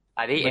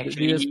 Are they But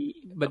actually?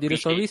 did the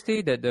story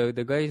say that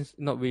the guy is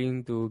not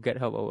willing to get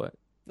help or what?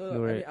 No,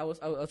 No, I right. mean, I was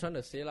trying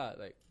to say lah,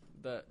 like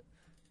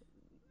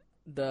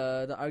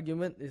the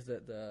argument is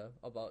that the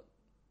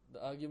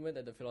argument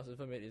that the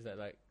philosopher made is that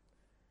like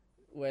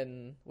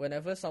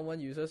whenever someone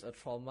uses a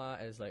trauma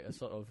as like a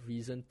sort of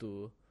reason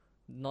to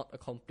not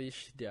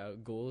accomplish their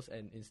goals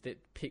and instead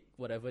pick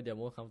whatever they're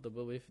more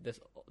comfortable with,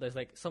 there's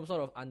like some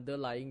sort of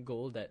underlying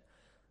goal that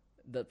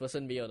the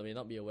person may or may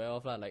not be aware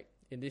of lah. Like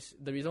in this,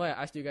 the reason why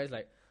I asked you guys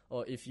like,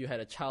 or if you had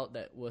a child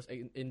that was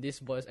in this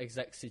boy's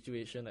exact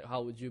situation, like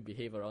how would you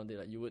behave around it?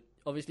 Like you would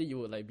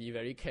like be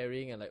very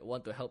caring and like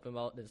want to help him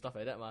out and stuff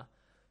like that, ma.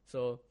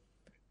 So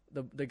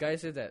the guy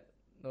says that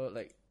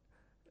like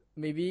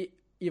maybe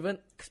even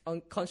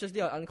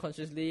consciously or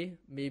unconsciously,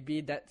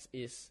 maybe that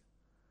is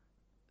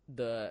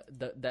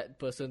that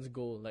person's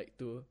goal, like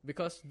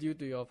because due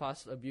to your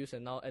past abuse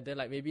and then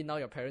like maybe now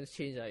your parents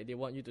change, like they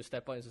want you to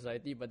step out in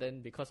society, but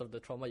then because of the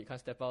trauma you can't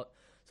step out,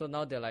 so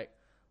now they're like,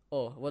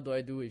 oh, what do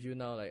I do with you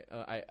now? Like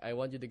I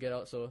want you to get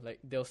out, so like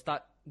they'll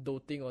start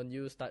doting on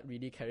you, start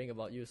really caring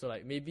about you. So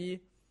like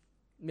maybe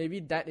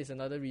that is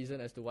another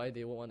reason as to why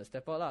they won't want to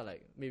step out lah.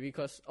 Like maybe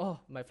because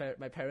my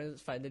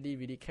parents finally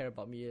really care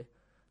about me,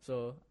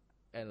 so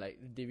and like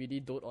they really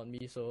dote on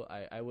me, so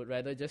I would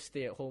rather just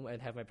stay at home and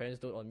have my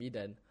parents dote on me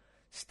than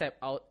step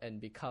out and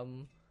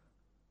become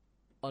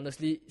a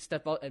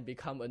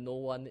no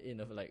one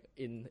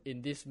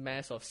in this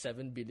mass of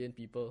 7 billion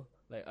people.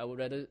 Like I would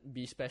rather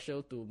be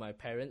special to my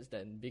parents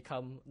than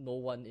become no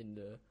one in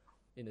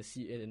the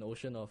sea, in an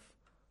ocean of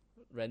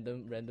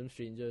random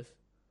strangers.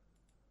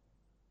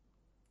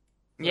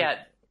 So,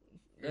 Yeah.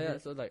 Yeah,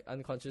 so like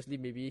unconsciously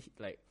maybe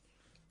like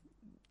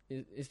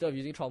instead of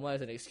using trauma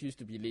as an excuse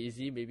to be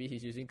lazy, maybe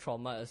he's using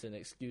trauma as an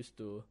excuse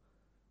to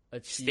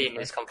Stay in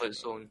his comfort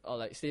zone. Or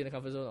like stay in the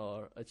comfort zone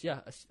or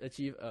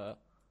achieve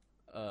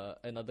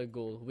another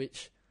goal,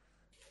 which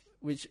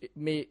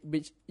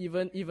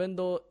even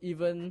though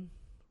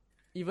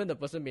the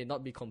person may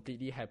not be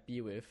completely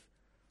happy with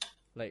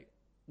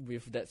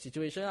that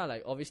situation,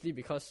 like obviously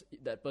because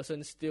that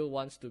person still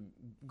wants to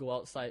go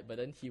outside, but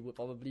then he would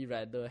probably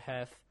rather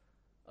have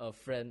a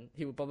friend.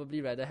 He would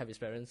probably rather have his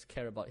parents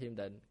care about him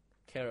than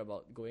care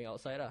about going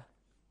outside.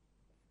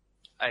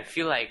 I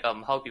feel like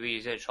how people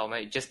use their trauma,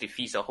 it just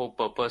defeats the whole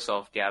purpose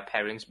of their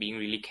parents being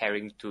really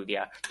caring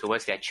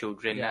towards their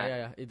children.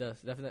 Yeah, it does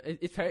definitely.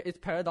 It's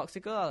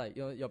paradoxical. Like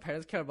your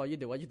parents care about you,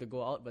 they want you to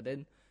go out, but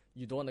then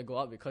you don't want to go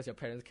out because your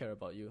parents care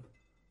about you.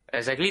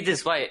 Exactly. This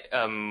is why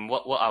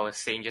what I was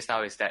saying just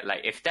now is that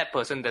like if that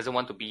person doesn't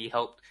want to be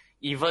helped,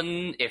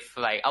 even if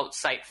like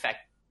outside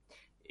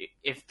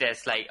if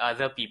there's like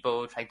other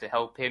people trying to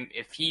help him,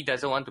 if he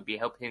doesn't want to be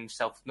helped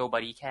himself,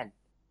 nobody can.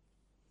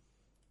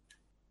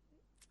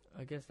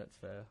 I guess that's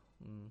fair.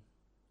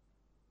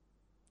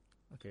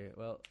 Okay,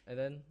 well, and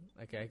then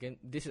again,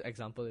 this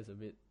example is a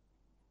bit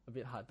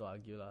hard to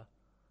argue lah.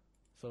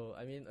 So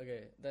I mean,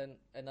 okay, then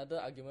another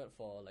argument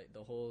for like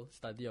the whole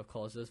study of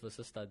causes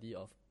versus study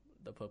of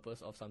the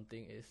purpose of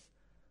something is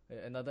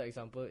another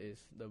example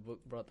is the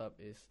book brought up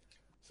is,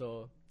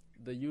 so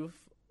the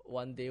youth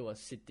one day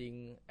was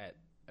sitting at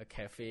a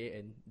cafe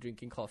and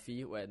drinking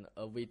coffee when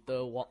a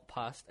waiter walked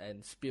past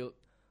and spilled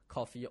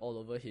coffee all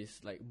over his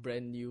like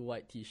brand new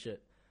white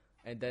t-shirt.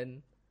 And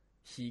then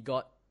he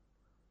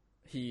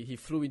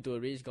flew into a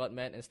rage, got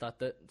mad, and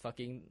started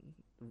fucking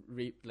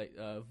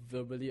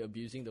verbally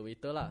abusing the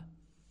waiter lah.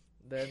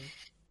 Then,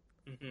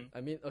 I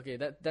mean, okay,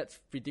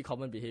 that's pretty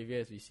common behavior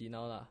as we see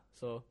now lah.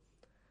 So,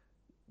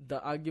 the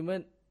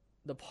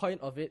point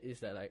of it is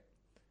that like,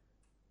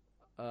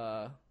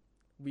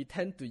 we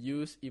tend to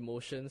use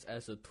emotions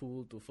as a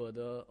tool to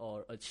further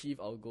or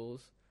achieve our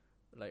goals,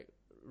 like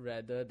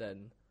rather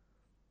than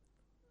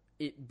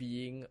it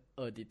being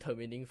a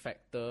determining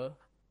factor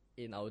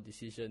in our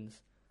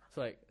decisions. So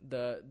like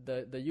the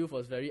youth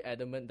was very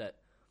adamant that,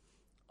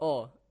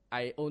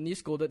 I only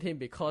scolded him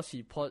because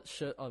he poured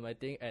shirt on my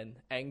thing, and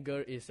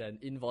anger is an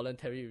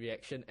involuntary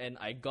reaction, and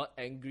I got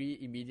angry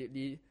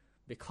immediately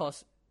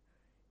because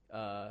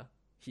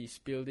he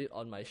spilled it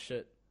on my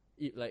shirt.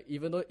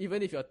 Even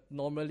if you're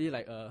normally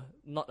like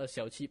not a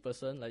小气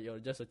person, like you're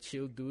just a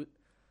chill dude,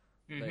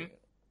 like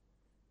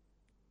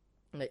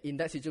in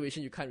that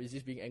situation you can't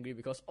resist being angry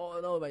because oh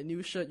no, my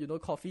new shirt,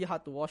 coffee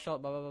hard to wash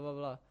out, blah blah blah blah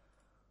blah.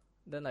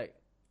 Then like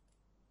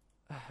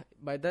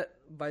by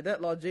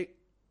that logic,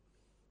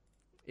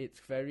 it's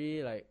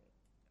very like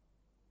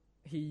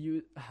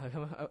I'm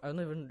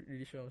not even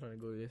really sure I'm trying to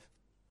go with this.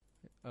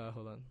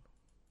 Hold on.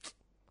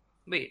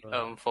 Wait,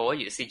 for what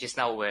you said just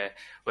now, where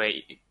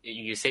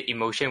you said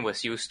emotion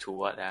was used to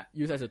what?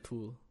 Used as a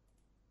tool.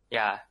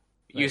 Yeah,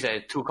 used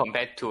as a tool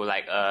compared to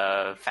like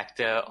a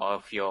factor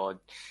of your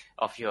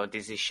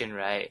decision,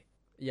 right?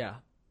 Yeah.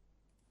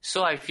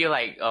 So I feel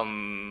like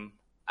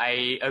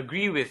I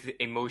agree with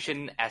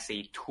emotion as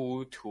a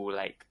tool to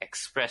like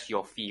express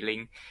your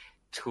feeling,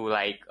 to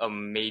like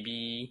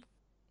maybe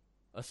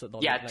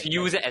to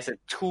use it as a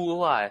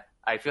tool.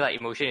 I feel like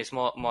emotion is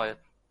more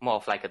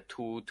of like a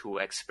tool to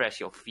express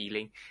your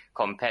feeling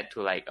compared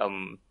to like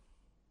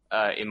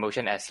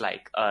emotion as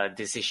like a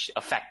decision,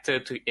 a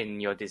factor in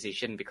your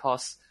decision,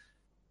 because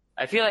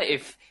I feel like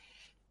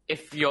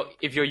if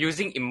you're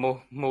using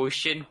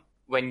emotion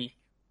when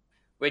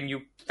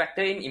you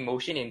factor in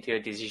emotion into your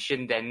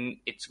decision, then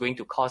it's going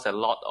to cause a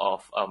lot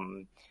of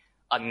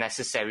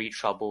unnecessary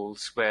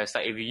troubles. Whereas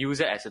like if you use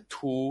it as a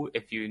tool,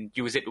 if you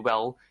use it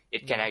well,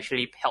 it can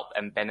actually help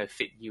and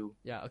benefit you.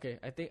 Yeah, okay.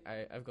 I think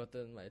I've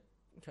gotten my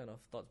kind of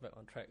thoughts back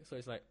on track. So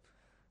it's like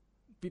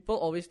people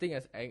always think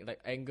as like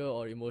anger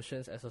or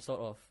emotions as a sort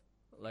of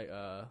like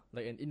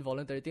an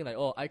involuntary thing. Like,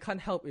 oh, I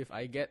can't help if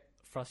I get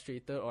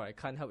frustrated, or I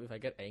can't help if I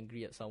get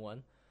angry at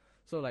someone.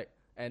 So like,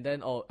 and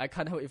then I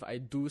can't help if I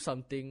do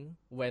something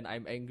when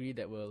I'm angry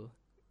that will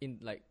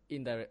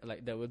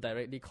that will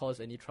directly cause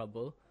any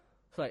trouble.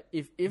 So like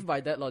if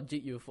by that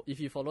logic if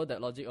you follow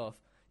that logic of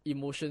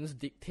emotions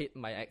dictate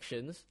my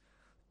actions,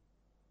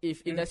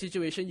 if in that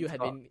situation you had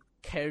been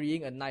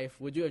carrying a knife,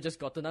 would you have just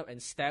gotten up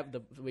and stabbed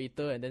the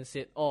waiter and then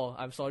said, "Oh,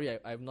 I'm sorry,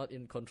 I'm not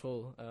in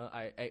control.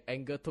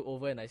 Anger took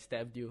over and I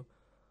stabbed you."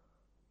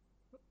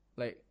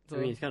 Like, so I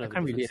mean, it's kind I of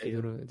can't a relate. different I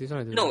scale. don't know. This one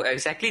I don't No, know.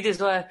 exactly. This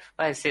is why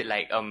I said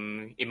like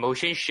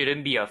emotion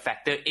shouldn't be a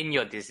factor in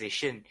your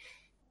decision.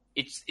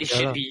 It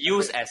should lah. be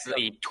used as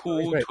a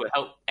tool right. to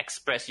help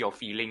express your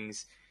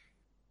feelings.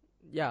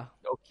 yeah,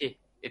 Okay,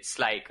 it's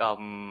like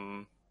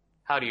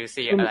how do you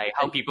say it? Um, Like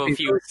how people okay,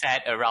 feel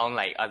sad around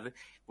like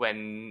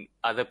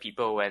other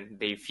people when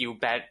they feel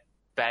bad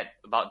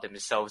about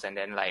themselves, and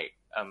then like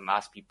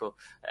ask people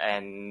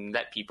and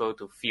let people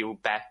to feel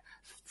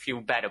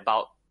bad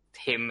about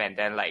him, and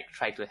then like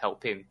try to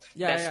help him.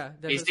 That's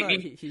Basically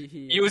why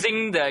he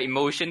using the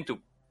emotion to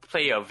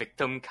play a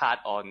victim card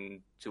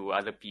on to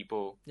other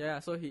people.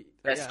 So he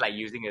That's like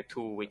using a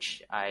tool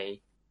which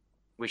I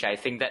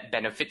think that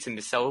benefits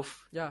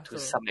himself to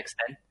some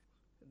extent.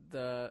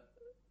 the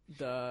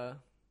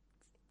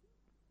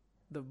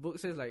book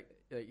says like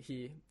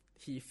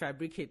he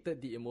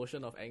fabricated the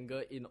emotion of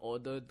anger in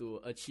order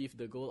to achieve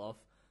the goal of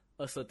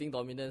asserting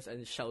dominance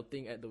and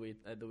shouting at the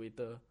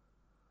waiter.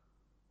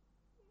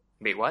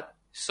 Wait, what?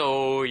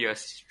 So you're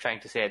trying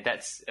to say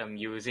that's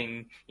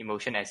using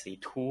emotion as a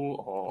tool,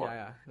 or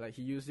Like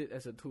he used it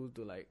as a tool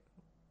to like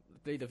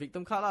play the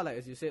victim card lah. Like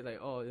as you said, like,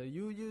 oh,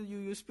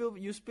 you spill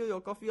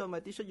your coffee on my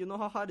t-shirt. You know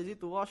how hard is it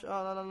to wash?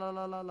 La la la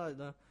la la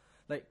la.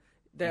 Like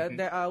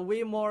there are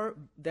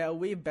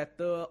way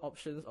better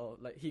options. Or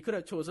like he could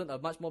have chosen a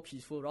much more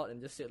peaceful route and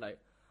just said like,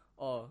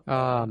 oh,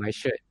 my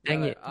shirt.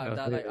 Dang it.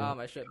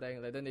 my shirt,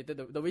 dang. Like then later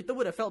the waiter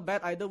would have felt bad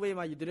either way,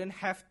 man. You didn't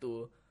have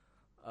to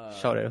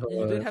shout at her.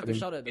 You didn't have to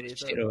shout at the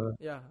shit waiter. her.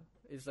 Yeah,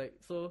 it's like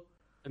so.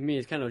 I mean,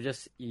 it's kind of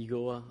just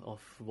ego of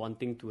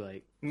wanting to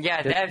like. Yeah,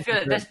 I feel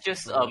like that's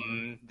just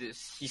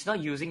he's not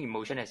using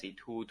emotion as a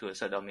tool to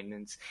assert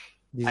dominance.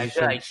 I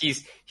feel like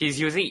he's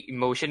using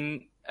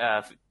emotion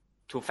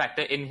to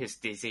factor in his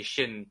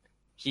decision.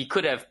 He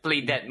could have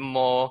played that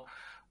more.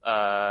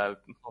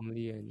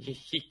 Calmly and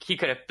He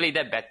could have played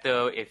that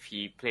better if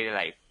he played it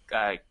like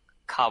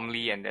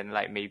calmly, and then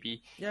like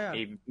maybe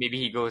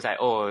he goes like,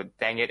 oh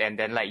dang it, and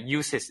then like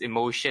use his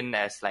emotion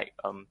as like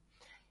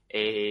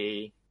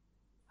a,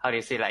 how do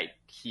you say, like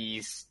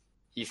he's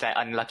like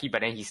unlucky, but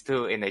then he's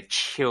still in a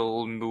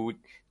chill mood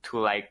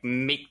to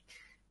make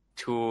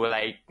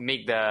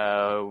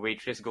the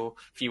waitress go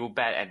feel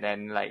bad, and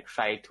then like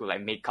try to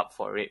like make up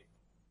for it.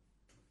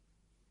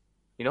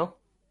 You know?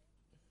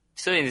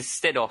 So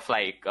instead of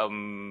like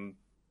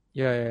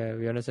yeah,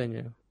 we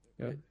understand.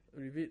 Yeah.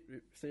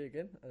 Say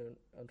again.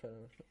 I'm trying to.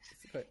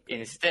 It's quite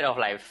instead of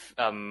like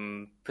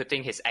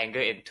putting his anger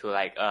into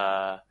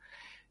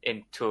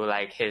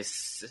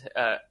his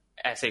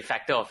as a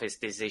factor of his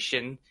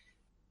decision,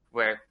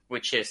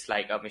 which is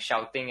like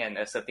shouting and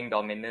asserting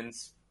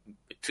dominance,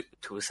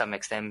 to some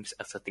extent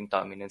asserting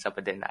dominance,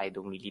 but then I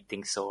don't really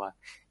think so.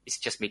 It's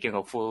just making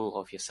a fool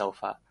of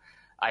yourself.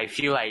 I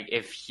feel like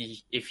if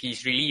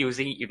he's really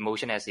using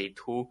emotion as a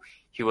tool,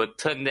 he would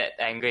turn that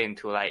anger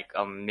into like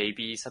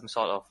maybe some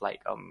sort of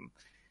like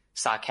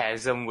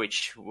sarcasm,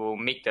 which will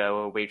make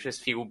the waitress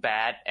feel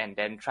bad and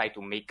then try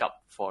to make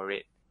up for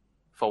it,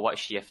 for what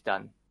she have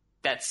done.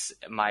 That's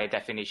my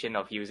definition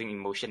of using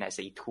emotion as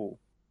a tool.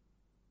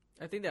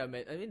 I think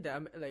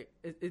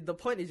the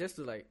point is just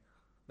to like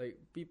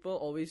people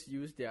always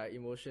use their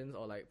emotions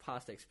or like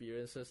past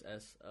experiences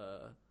as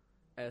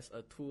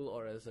a tool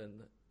or as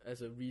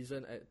a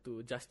reason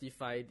to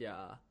justify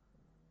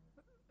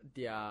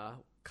their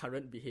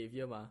current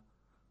behavior ma.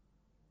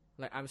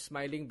 Like I'm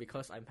smiling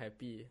because I'm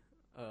happy.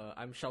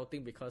 I'm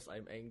shouting because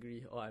I'm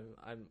angry, or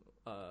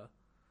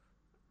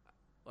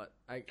What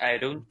I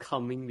don't.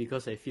 Coming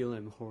because I feel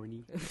I'm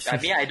horny. I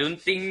mean, I don't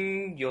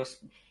think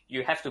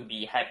you have to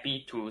be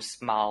happy to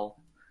smile.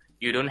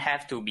 You don't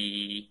have to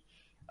be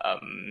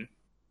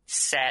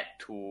sad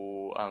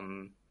to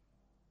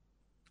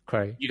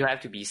Cry. You don't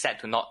have to be sad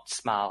to not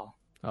smile.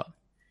 Oh.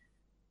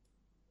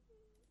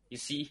 You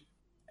see,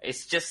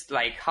 it's just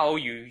like how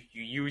you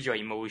use your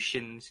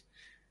emotions.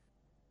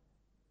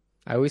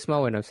 I always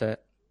smile when I'm sad.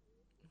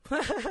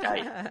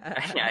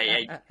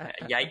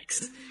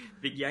 Yikes!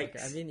 Big yikes!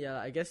 Okay, I mean, yeah,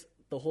 I guess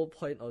the whole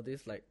point of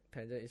this like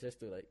tangent is just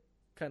to like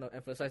kind of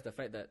emphasize the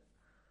fact that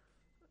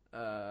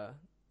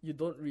you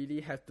don't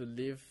really have to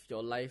live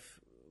your life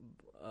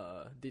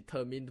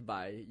determined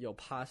by your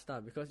past now,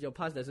 because your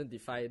past doesn't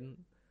define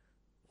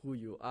who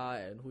you are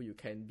and who you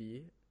can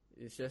be.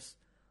 It's just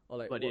or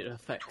like But it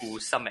affects. to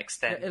some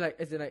extent. like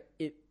as in like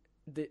it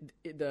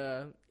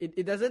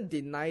doesn't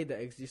deny the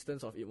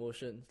existence of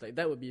emotions. Like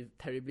that would be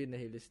terribly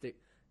nihilistic.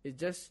 It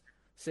just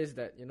says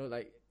that, you know,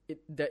 like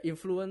the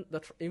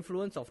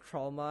influence of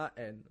trauma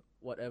and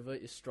whatever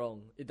is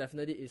strong. It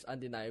definitely is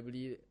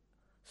undeniably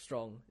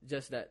strong.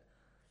 Just that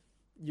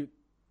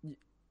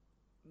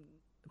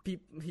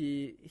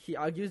he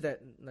argues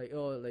that like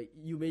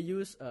you may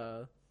use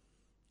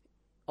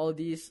all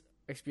these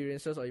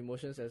experiences or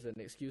emotions as an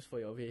excuse for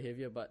your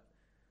behavior, but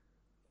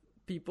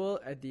people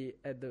at the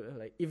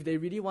like if they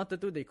really wanted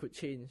to, they could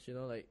change, you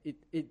know, like it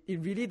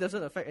really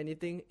doesn't affect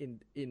anything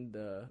in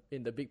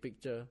the big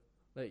picture.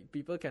 Like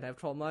people can have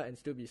trauma and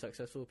still be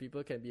successful,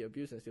 people can be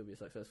abused and still be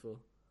successful.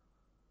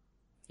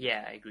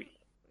 Yeah, I agree.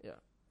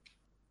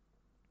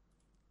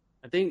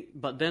 I think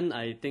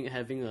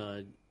having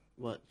a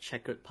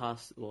checkered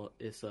past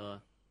is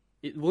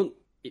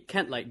it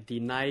can't like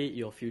deny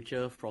your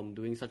future from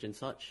doing such and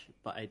such,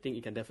 but I think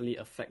it can definitely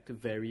affect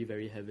very,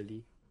 very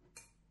heavily.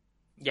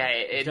 Yeah,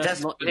 it Just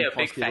does not play a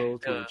big impossible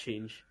factor. to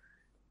change.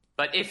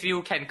 But if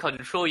you can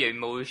control your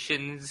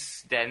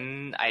emotions,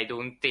 then I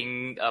don't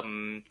think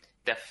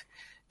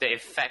the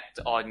effect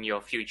on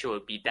your future will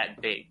be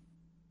that big.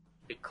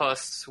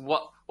 Because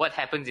what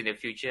happens in the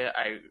future,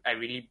 I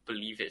really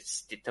believe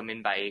it's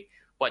determined by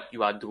what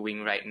you are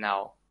doing right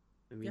now.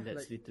 I mean, Yeah,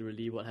 that's like-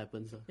 literally what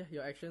happens. Yeah,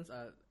 your actions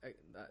are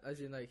as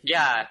in like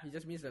Yeah. he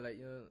just means that like,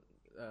 you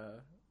know,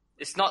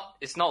 It's not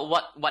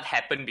what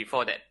happened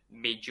before that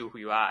made you who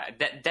you are.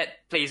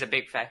 That plays a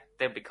big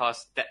factor,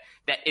 because that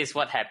is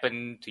what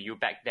happened to you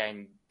back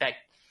then.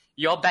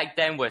 Your back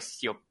then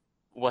was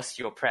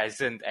your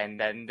present, and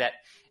then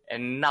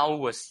now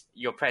was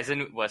your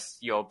present was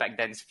your back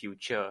then's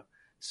future.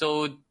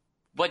 So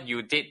what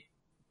you did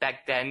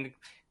back then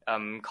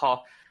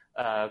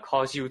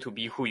cause you to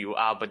be who you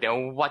are, but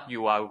then what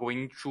you are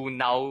going through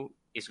now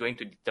is going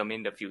to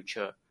determine the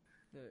future.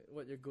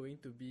 what you're going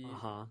to be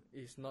Uh-huh.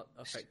 is not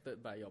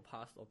affected by your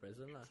past or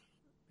present lah,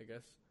 I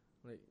guess.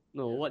 Like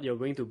No, what you're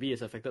going to be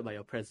is affected by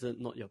your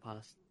present, not your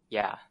past.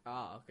 Yeah.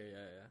 okay,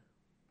 yeah.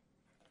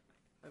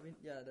 I mean,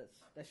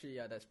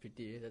 that's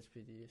pretty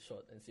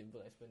short and simple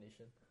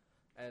explanation.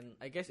 And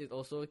I guess it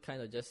also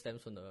kind of just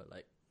stems from the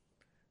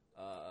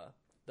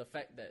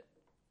fact that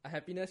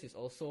happiness is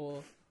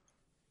also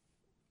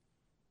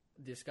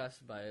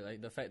discussed by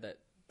like the fact that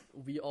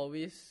we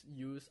always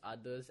use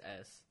others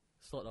as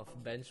sort of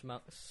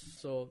benchmarks.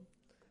 So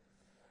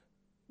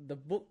the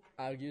book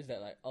argues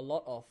that like a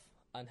lot of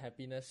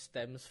unhappiness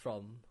stems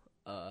from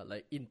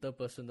like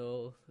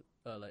interpersonal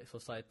like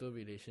societal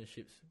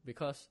relationships,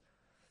 because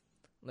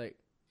like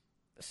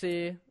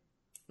say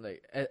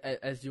like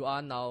as you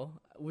are now,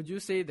 would you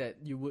say that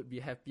you would be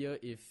happier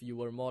if you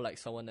were more like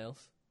someone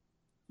else?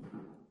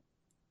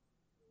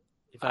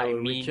 If I I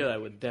were mean- richer, I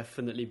would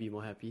definitely be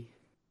more happy.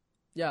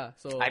 Yeah,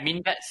 so I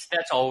mean,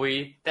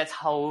 that's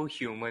how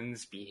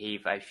humans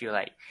behave. I feel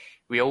like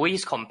we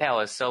always compare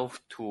ourselves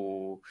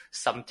to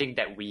something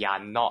that we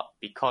are not,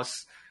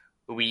 because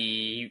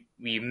we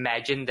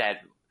imagine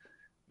that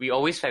we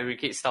always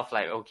fabricate stuff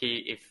like, okay,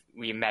 if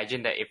we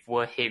imagine that if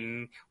we're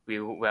him, we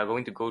are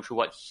going to go through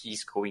what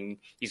he's going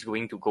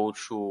to go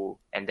through,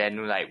 and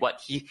then like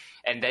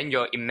and then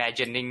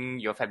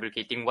you're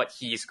fabricating what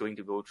he is going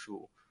to go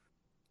through.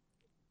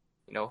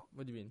 You know?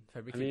 what do you mean? I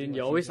Fabricating mean, what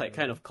you're he's always doing, like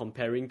kind right? of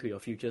comparing to your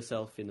future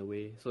self in a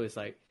way. So it's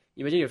like,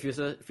 imagine your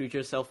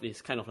future self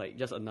is kind of like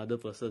just another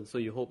person. So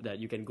you hope that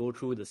you can go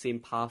through the same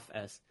path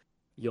as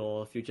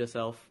your future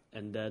self,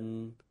 and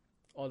then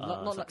or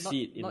not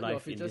succeed in not life your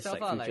in future this self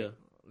like lah, future.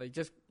 like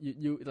just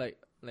you like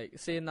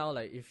say now,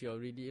 like if you're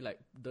really like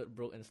dirt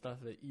broke and stuff,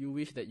 like you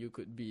wish that you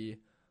could be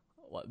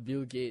what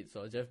Bill Gates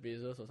or Jeff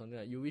Bezos or something,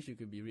 like you wish you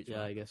could be rich. Yeah,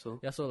 mah. I guess so.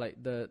 Yeah, so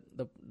like the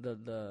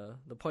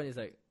point is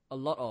like a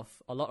lot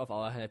of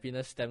our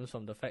happiness stems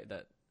from the fact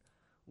that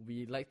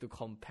we like to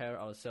compare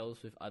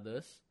ourselves with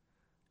others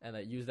and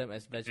like use them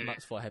as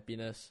benchmarks for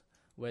happiness.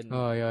 When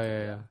Oh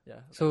yeah. yeah.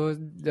 So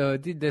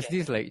there's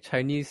this like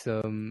Chinese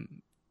in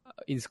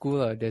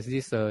school there's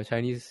this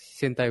Chinese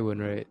现代文,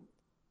 right?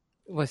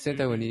 What's 现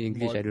代文 in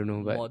English? I don't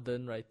know, but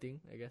modern writing,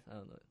 I guess. I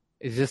don't know.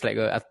 it's just like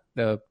a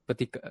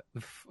particular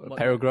Modern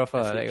paragraph,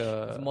 passage. like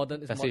It's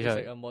modern. It's passage, like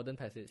right? a modern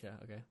passage. Yeah.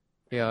 Okay.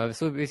 Yeah.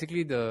 So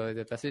basically,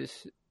 the passage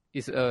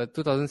it's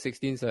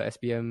 2016's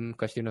SPM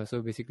questionnaire.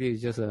 So basically,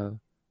 it's just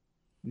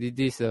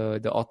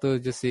the author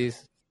just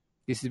says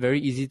it's very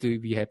easy to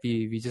be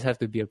happy. We just have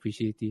to be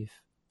appreciative.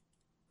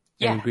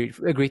 Yeah. And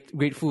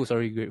grateful.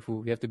 Sorry,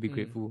 grateful. We have to be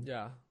grateful.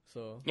 Yeah.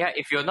 So Yeah,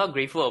 if you're not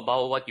grateful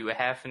about what you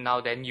have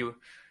now, then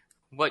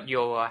what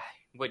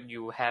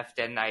you have,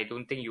 then I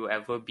don't think you'll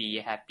ever be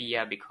happy.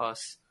 Yeah,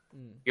 because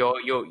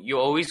you're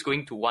always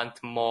going to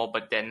want more,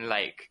 but then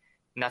like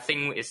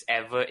nothing is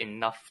ever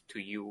enough to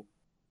you.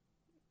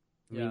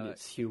 I mean, Yeah,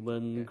 it's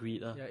human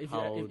greed. How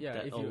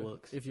that all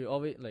works. If you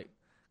always like,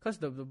 cause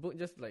the book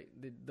just like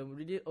the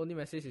really only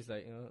message is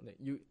like, like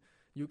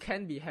you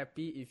can be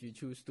happy if you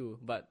choose to,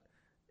 but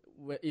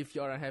if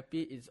you're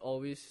unhappy, it's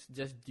always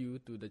just due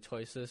to the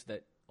choices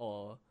that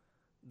or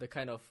the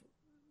kind of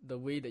the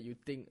way that you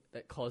think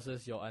that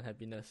causes your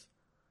unhappiness.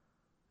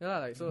 Yeah,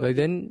 like so. But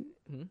then,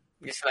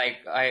 It's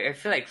like I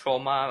feel like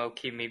trauma.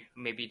 Okay,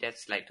 maybe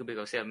that's like too big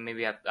of a scale.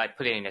 Maybe I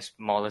put it in a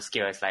smaller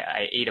scale. It's like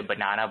I ate a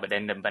banana, but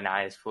then the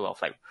banana is full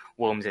of like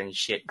worms and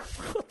shit.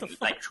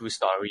 Like true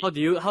story.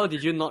 How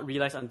did you not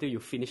realize until you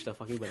finished the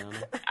fucking banana?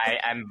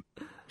 I'm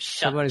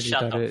someone is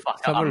shut the retarded. fuck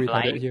up. Someone I'm retarded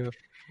blind. here.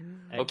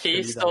 Okay,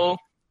 Actually,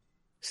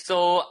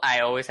 so I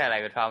always had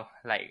like a trauma,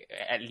 like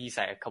at least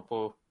like a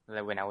couple.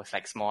 Like when I was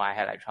like small, I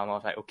had like trauma. I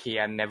was like, okay,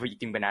 I'm never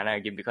eating banana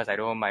again because I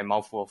don't want my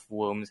mouth full of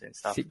worms and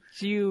stuff.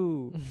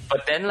 You.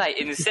 But then like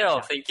instead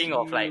of thinking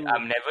of like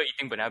I'm never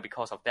eating banana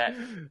because of that,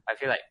 I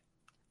feel like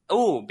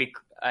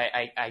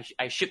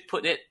I should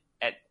put it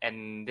at,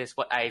 and this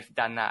what I've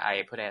done.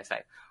 I put it as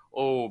like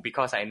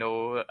because I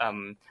know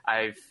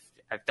I've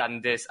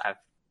done this.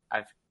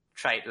 I've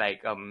tried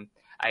like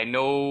I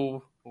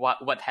know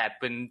what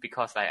happened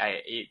because like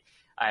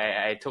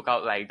I took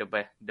out like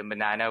the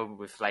banana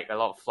with like a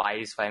lot of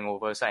flies flying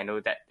over, so I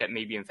know that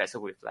may be infested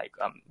with like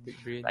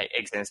like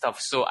eggs and stuff.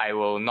 So I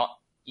will not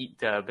eat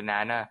the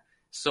banana.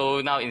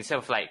 So now instead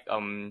of like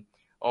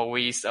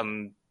always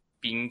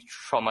being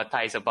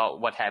traumatized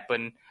about what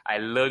happened, I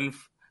learn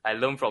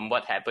from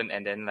what happened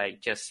and then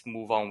like just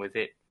move on with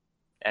it,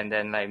 and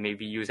then like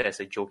maybe use it as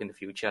a joke in the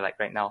future, like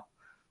right now.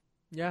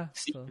 Yeah.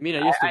 See, So. I mean,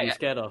 I used to be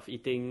scared of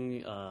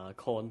eating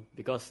corn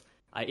because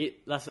I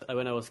ate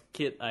when I was a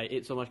kid. I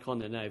ate so much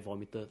corn and then I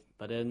vomited.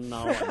 But then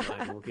now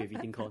I'm okay with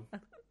eating corn.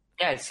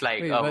 Yeah, it's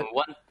like Wait,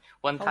 but-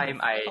 one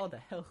time How the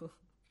hell?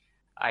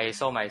 I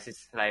saw my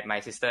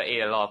sister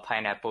ate a lot of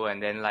pineapple,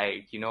 and then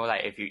like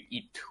like if you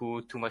eat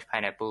too much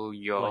pineapple,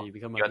 What, you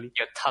become ugly?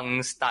 your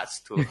tongue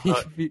starts to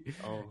hurt.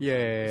 Oh.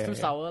 Yeah. It's too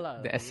sour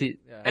lah. The acid.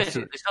 Yeah. it's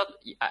not.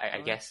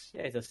 I guess.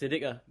 Yeah, it's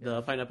acidic.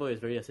 The pineapple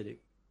is very acidic.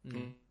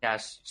 Yeah.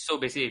 So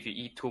basically, if you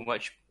eat too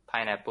much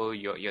pineapple,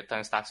 your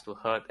tongue starts to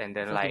hurt, and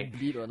then like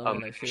bleed or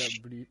not, like straight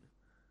up bleed.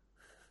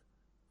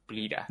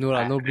 bleed. No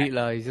lah, no bleed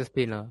lah. It's just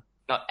pain lah.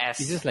 Not as.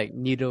 It's just like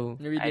needle.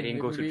 Maybe I didn't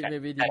go through that.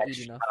 maybe didn't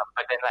bleed enough.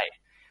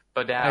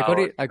 But then I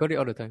got it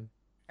all the time.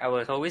 I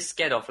was always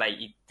scared of like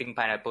eating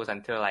pineapples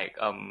until like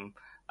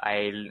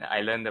I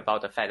learned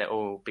about the fact that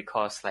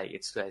because like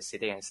it's too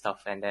acidic and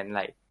stuff, and then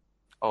like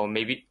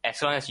maybe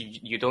as long as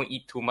you don't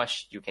eat too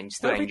much, you can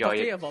still enjoy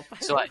it.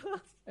 So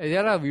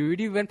Yeah lah, we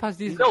already went past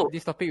this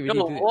this topic.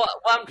 no, what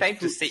I'm trying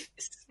to say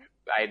is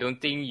I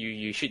don't think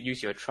you should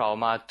use your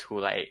trauma to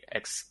like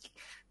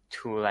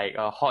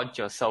haunt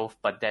yourself,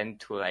 but then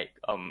to like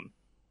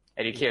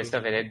educate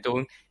yourself, and then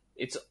don't.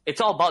 It's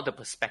all about the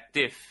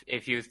perspective.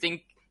 If you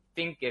think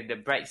at the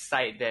bright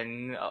side,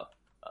 then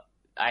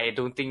I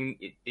don't think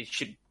it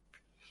should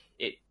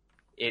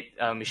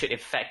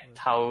affect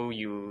how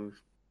you.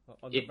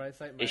 On the bright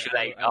side, It should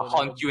like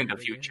haunt you in the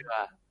future.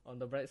 On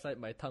the bright side,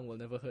 my tongue will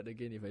never hurt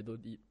again if I don't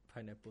eat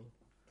pineapple.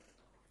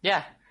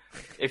 Yeah,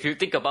 if you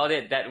think about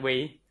it that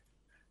way.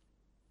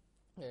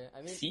 Yeah,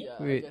 I mean, See? yeah,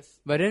 I Wait, guess.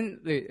 but then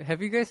wait,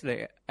 have you guys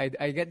like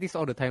I get this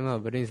all the time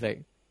but then it's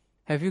like,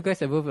 have you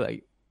guys ever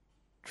like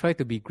try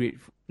to be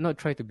grateful? Not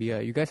try to be.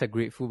 You guys are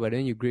grateful, but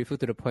then you're grateful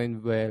to the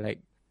point where like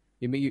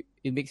it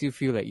makes you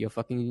feel like you're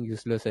fucking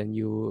useless and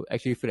you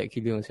actually feel like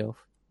killing yourself.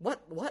 What?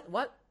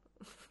 What?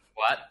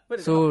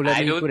 So let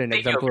I me don't put an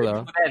think you're example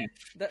grateful then.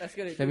 That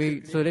escalated.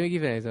 Let me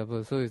give an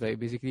example. So it's like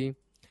basically,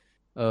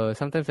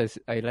 sometimes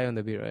I lie on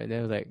the bed, right? And then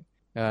I was like,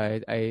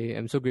 I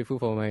am so grateful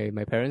for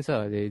my parents.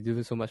 They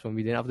do so much for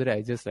me. Then after that,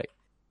 I just like,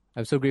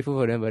 I'm so grateful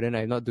for them, but then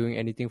I'm not doing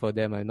anything for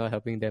them. I'm not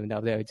helping them. And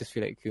after that, I just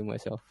feel like killing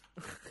myself.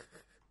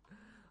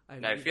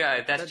 I feel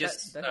like that's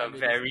just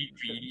very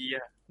greedy.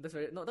 That's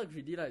very not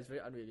greedy lah. It's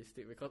very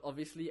unrealistic because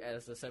obviously,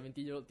 as a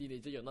 17-year-old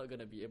teenager, you're not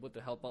gonna be able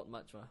to help out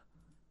much, ma.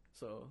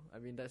 So I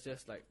mean, that's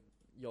just like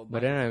your mind.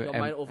 But then your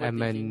mind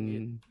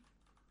overthinking it.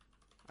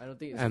 I don't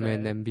think it's I'm fair.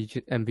 an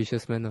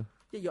ambitious man.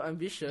 Yeah, you're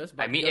ambitious.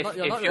 But I mean, you're if not,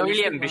 you're not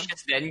really realistic,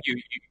 ambitious, then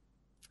you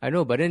I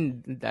know, but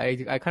then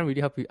I can't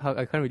really help it.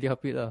 I can't really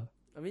help it lah.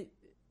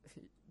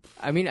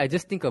 I mean, I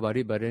just think about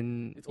it, but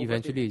then It's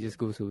eventually it just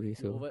goes away.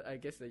 So I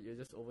guess that you're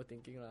just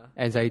overthinking lah.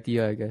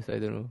 anxiety, I guess. I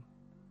don't know.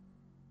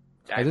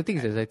 I don't think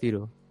it's anxiety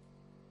though.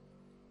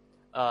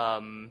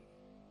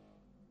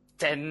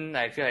 then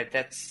I feel like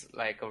that's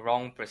like a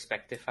wrong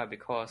perspective,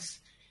 because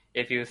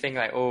if you think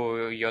like,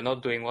 you're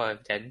not doing well,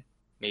 then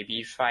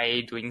maybe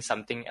try doing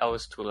something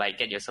else to like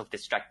get yourself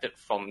distracted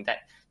from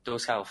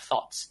those kind of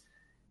thoughts.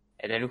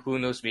 And then who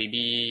knows, maybe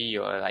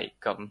you're like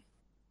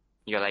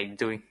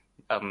doing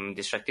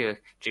distracted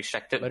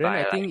But then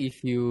by I think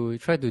if you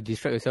try to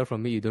distract yourself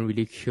from it, you don't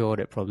really cure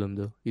that problem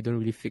though. You don't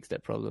really fix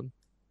that problem.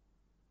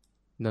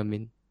 You know what I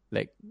mean?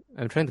 Like,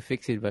 I'm trying to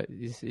fix it, but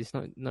it's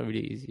not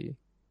really easy.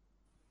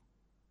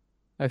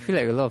 I feel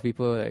like a lot of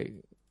people, like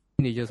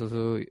teenagers,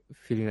 also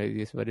feeling like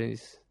this, but then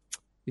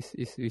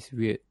it's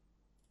weird.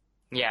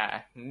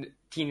 yeah,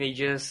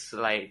 teenagers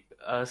like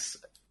us,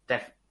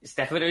 it's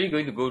definitely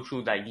going to go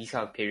through like these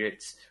kind of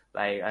periods,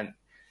 and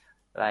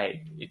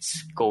like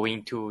it's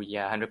going to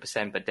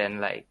 100%. But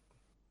then like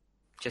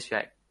just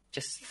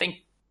think.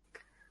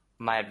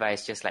 My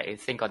advice, just like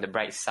think on the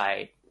bright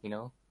side. You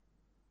know,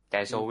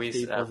 there's always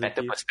stay a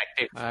better positive.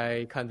 perspective.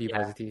 I can't be Yeah.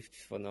 positive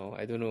for now.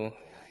 I don't know.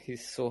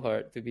 It's so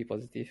hard to be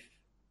positive.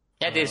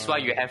 Yeah, this is why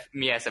you have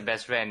me as a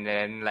best friend,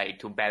 and like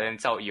to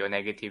balance out your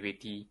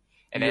negativity.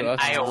 And then You are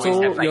I always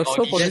so- have like you're all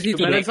so these positive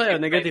To balance out your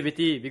negative-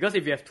 negativity, because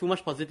if you have too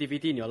much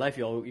positivity in your life,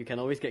 you can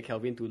always get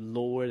Kelvin to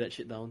lower that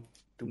shit down.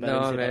 To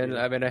balance No, it man.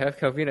 out. When I have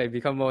Kelvin, I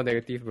become more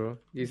negative, bro.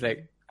 He's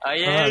like, Oh, I'm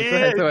so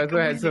handsome, I'm so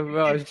handsome.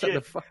 Well, shut shit.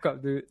 the fuck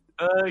up, dude.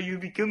 You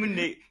become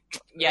a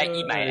yeah,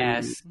 eat my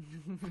ass.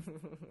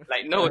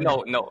 Like no,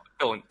 don't.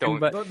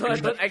 But-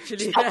 Don't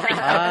actually. Don't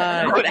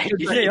actually-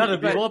 You say you want to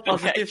be more don't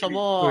positive actually- some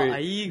more.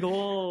 Wait.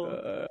 Ego.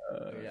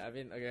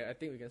 Okay, I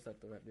think we can start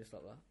to wrap this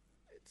up, lah.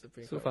 It's a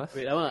pretty So quite- fast.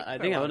 Wait, I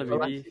think I want to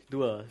Alright. maybe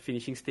do a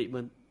finishing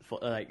statement for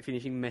like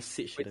finishing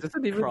message Wait, to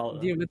doesn't the even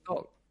crowd. didn't even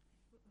talk.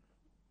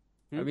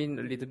 I Hmm? mean,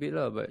 a little bit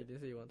lah, but You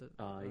didn't say you wanted.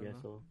 I guess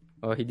so.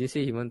 oh, he did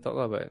say he won't talk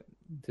lah, but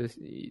just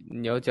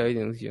你要加一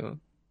点东西哦。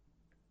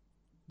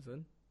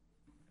 Zhen?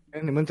 哎，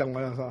你们讲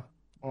完了是吧？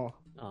哦，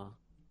啊，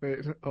对，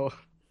哦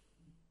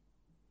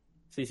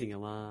睡醒了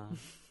吗？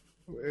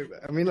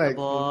 ，I mean like，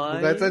 Boy 我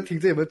刚才在听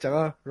这有没有讲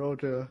啊，然后我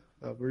觉得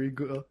very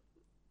good 哦。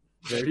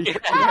 Very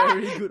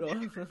good. Oh.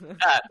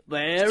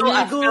 Very So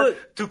after- good.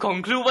 To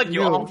conclude what you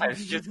No. all have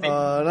just said. No,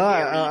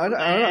 I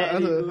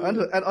very want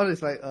to add on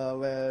is like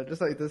where just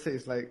like Ethan said,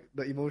 it's like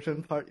the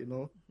emotion part, you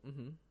know,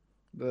 Mm-hmm.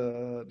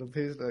 the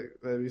pace like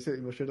where we say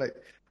emotion. Like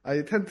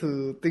I tend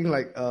to think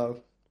like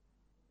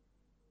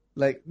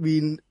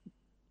we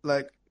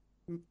like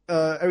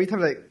every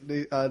time like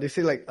they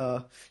say like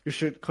you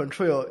should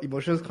control your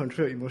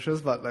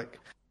emotions, but like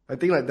I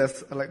think like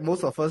that's like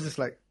most of us is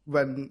like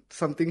when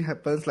something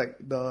happens like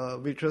the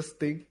waitress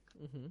thing,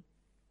 Mm-hmm.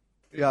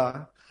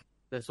 yeah.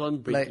 There's one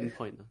breaking Like-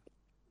 point.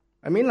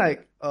 I mean,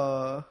 like,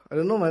 I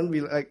don't know, man.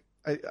 We like,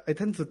 I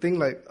tend to think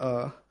like,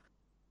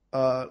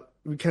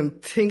 we can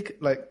think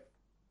like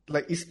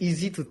it's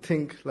easy to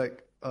think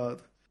like,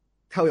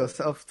 tell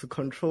yourself to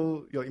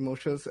control your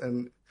emotions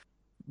and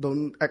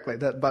don't act like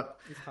that. But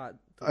It's hard.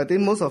 I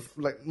think most of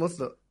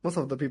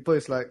the people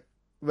is like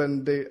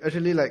when they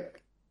actually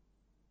like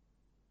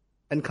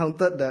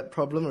encountered that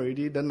problem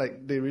already, then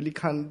like they really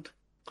can't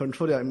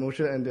control their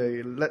emotion and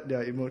they let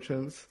their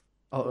emotions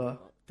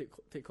out.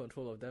 Take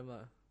control of them,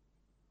 lah.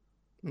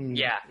 Mm.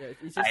 Yeah, Yeah,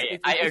 it's I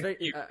it's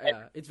agree.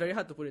 it's very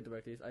hard to put into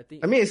practice. I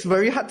think. I mean, it's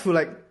very hard to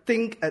like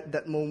think at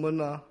that moment,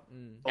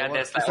 Mm. yeah. or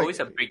There's it's like always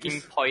a it's-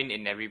 breaking point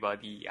in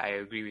everybody. I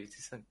agree with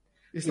this one.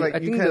 It's Yeah, like I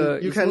you think can the-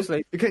 you it's can most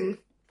like- you can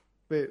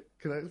wait.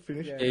 Can I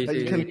finish? Yeah. Yeah, Like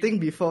you yeah, can yeah. think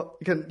before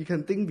you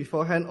can think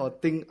beforehand or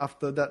think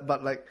after that.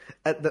 But like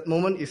at that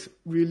moment, it's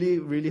really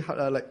really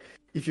hard. Like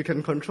if you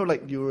can control,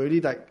 like you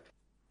already like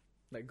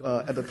Like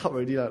God. at the top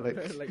already. Like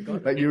Like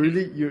God. like you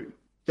really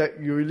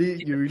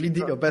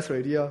did your best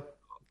already.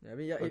 I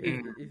mean, yeah.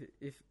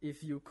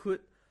 If you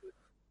could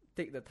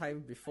take the time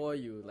before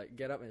you like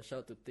get up and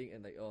shout to think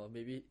and like, oh,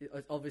 maybe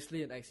it's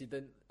obviously an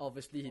accident.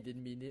 Obviously he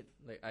didn't mean it.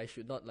 Like I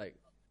should not like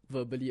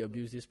verbally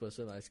abuse this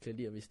person. It's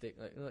clearly a mistake.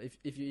 Like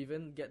if you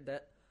even get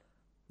that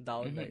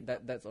down, like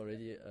that's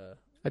already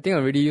I think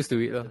I'm already used to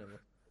it lah.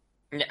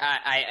 Yeah,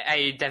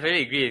 I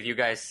definitely agree with you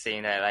guys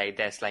saying that like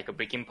there's like a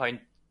breaking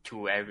point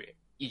to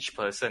each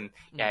person.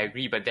 Yeah, I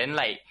agree. But then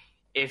like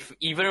if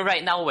even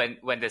right now when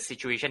the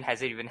situation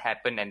hasn't even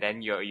happened and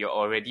then you're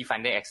already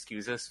finding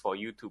excuses for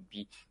you to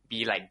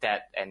be like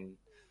that and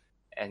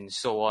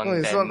so on. No,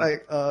 it's then, not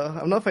like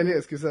I'm not finding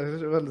excuses. I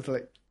just want to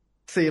like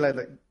say like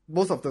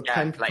most of the Yeah,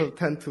 time people like-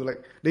 tend to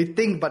like they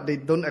think but they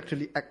don't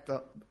actually act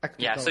it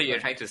yeah, out, so you're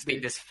like, trying to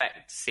state they- this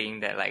fact, saying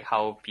that like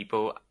how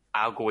people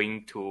are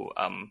going to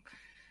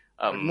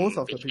most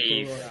of the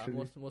behave. people Yeah, actually.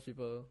 most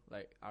people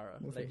like are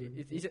Most like of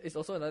the it's easier, it's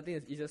also another thing.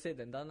 It's easier said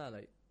than done, lah.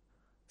 Like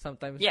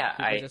sometimes Yeah,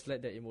 people I- just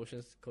let their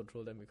emotions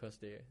control them because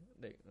they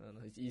like I don't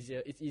know,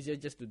 it's easier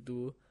just to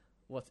do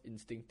what's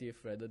instinctive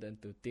rather than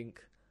to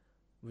think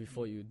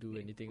before you do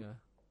anything.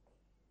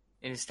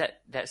 Instead,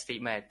 that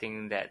statement, I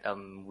think that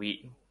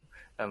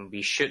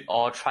we should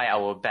all try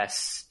our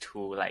best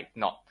to like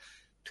not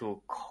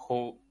to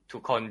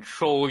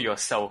control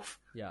yourself,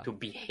 Yeah. to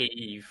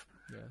behave.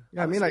 Yeah.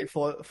 Yeah, I mean, like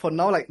for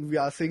now, like we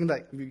are saying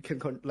like we can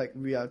like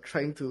we are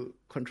trying to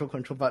control,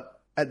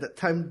 but at that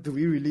time, do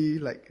we really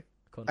like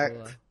Control,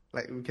 act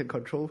like we can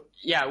control?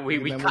 Yeah, we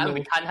You never can't know.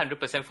 we can't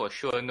 100% for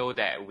sure know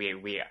that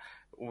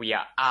we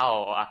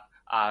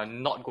are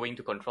not going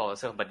to control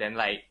ourselves. But then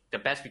like the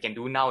best we can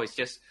do now is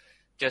just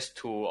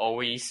to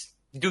always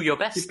do your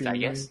best, Keep in I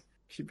mind. guess.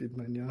 Keep in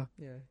mind, yeah.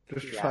 Yeah.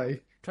 Just Yeah.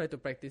 try. To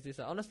practice this.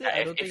 Honestly,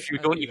 I don't think If you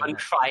I don't think even that-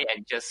 try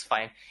and just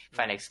find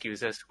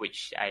excuses,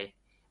 which I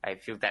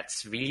feel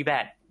that's really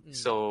bad.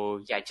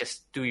 So yeah,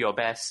 just do your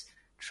best.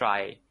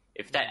 Try.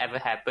 If that ever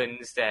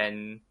happens,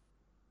 then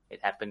it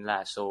happened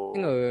lah. So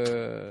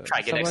try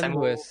again next time.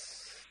 Someone who has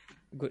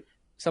good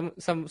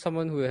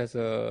someone who has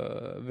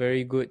a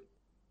very good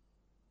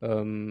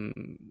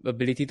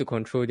ability to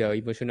control their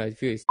emotion, I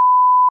feel is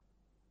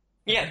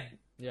Yeah.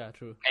 Yeah,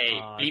 true.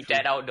 Hey, leave true.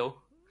 that out though.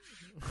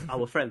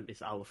 Our friend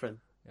is our friend.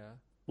 Yeah.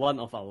 One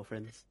of our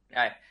friends.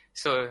 Alright.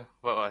 So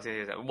what was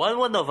it?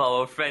 One of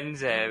our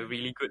friends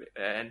really good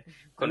and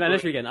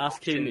Unless we can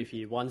ask him emotion. if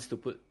he wants to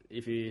put,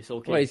 if he's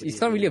okay. well, with it's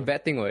it, not really a know.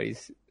 bad thing, or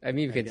I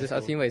mean, we I can guess just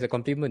ask so. him, it's a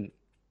compliment.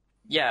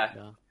 Yeah,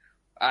 Yeah.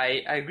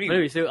 I agree. But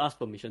we still ask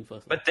permission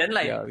first. But then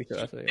like Yeah, we should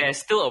ask. there's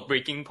still a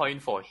breaking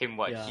point for him.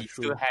 Yeah, He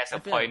true. still has I a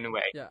feel point like-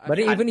 where Yeah, But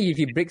then I- even if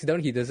he breaks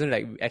down, he doesn't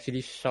like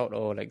actually shout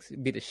or like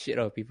beat the shit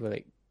out of people.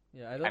 Like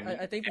yeah, I don't. I mean,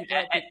 I think people.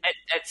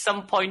 at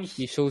some point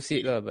he shows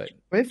it, but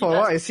I mean, for does-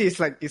 what I see, it's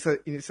like it's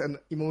an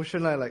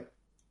emotion, like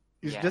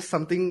it's Yeah. just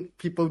something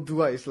people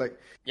do. It's like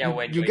Yeah, you,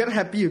 when you you- get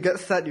happy, you get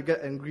sad, you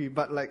get angry,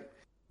 but like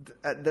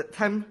at that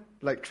time,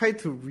 like try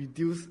to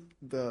reduce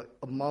the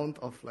amount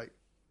of like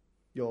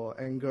your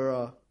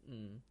anger.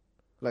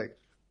 Like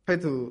try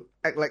to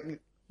act like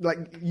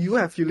you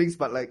have feelings,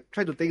 but like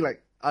try to think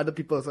like other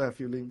people also have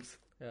feelings.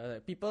 Yeah,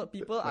 like people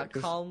are Like,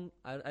 'cause- calm.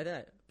 I think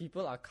like,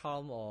 people are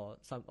calm or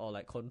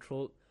like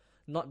controlled,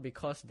 not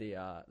because they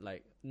are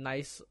like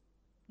nice,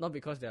 not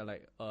because they are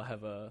like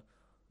have a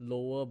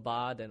lower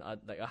bar than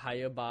like a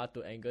higher bar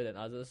to anger than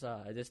others.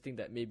 I just think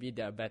that maybe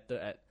they are better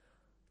at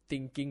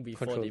thinking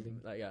before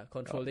Controlling. they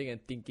controlling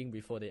and thinking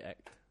before they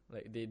act.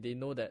 Like they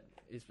know that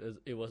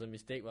it was a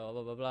mistake, blah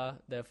blah blah blah.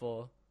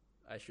 Therefore,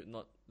 I should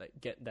not like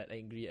get that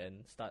angry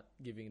and start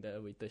giving the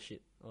waiter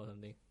shit or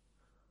something.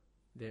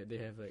 They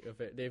have like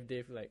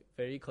they've like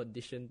very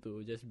conditioned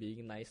to just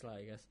being nice lah,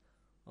 I guess,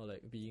 or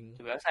like being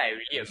to be honest, I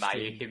really admire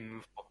restrained.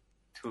 him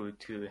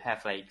to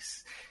have like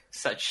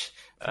such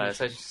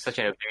such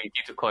an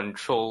ability to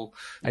control.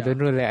 I don't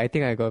know. Like I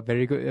think I got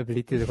very good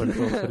ability to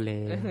control. So,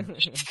 like,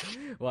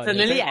 Wow,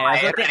 Suddenly, I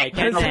also think I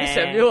can. 听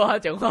Samuel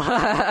讲话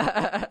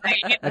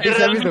I think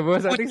Sam is the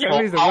worst. I think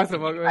Sam is the worst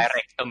among us.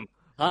 Rectum.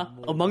 Huh?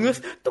 Among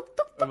Us? Tuk,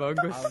 tuk. Among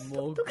us.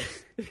 Amogus.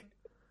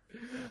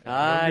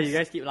 You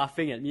guys keep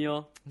laughing at me,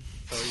 oh.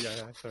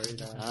 Sorry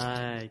lah.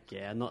 I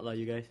cannot lah,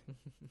 you guys.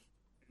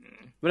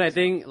 But I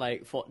think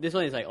like for this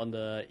one is like on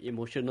the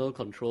emotional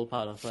control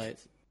part of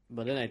sides.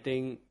 But then I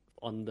think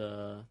on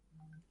the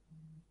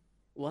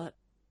what?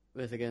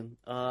 Wait a second.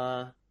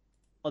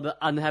 On the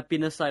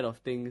unhappiness side of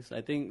things,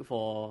 I think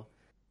for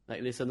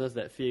like listeners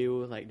that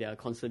feel like they are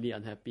constantly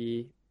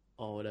unhappy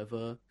or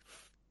whatever,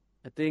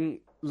 I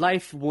think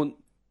life won't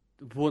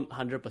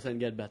 100%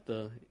 get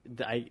better.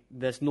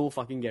 There's no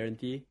fucking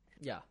guarantee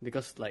Yeah.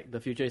 because like the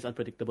future is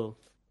unpredictable.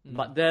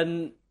 But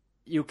then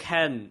you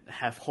can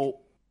have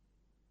hope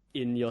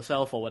in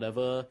yourself or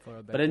whatever. For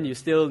a But then better- you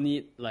still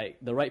need like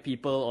the right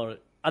people or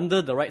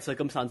under the right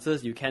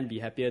circumstances, you can be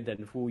happier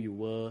than who you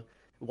were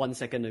 1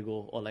 second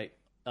ago, or like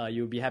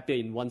you'll be happier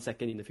in 1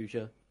 second in the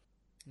future.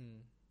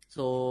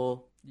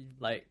 So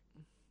like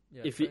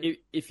Yeah,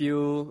 if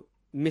you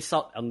miss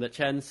out on the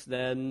chance,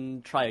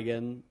 then try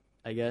again,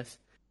 I guess,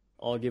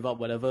 or give up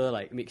whatever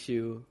like makes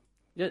you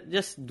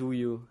just do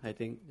you. I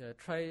think. yeah,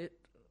 try it.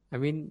 I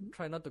mean,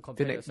 Try not to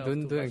compare yourself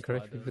don't too much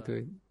encourage to people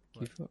others, to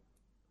give up.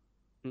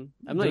 I'm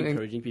not Don't en-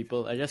 encouraging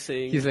people. I'm just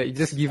saying He's like,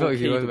 just it's give up if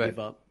okay you want, to but give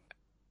up.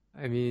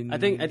 I mean, I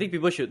think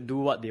people should do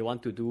what they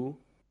want to do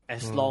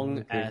as long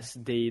okay. as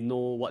they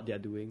know what they're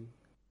doing.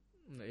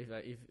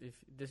 If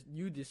this,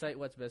 you decide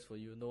what's best for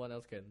you, no one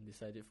else can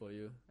decide it for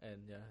you.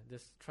 And yeah,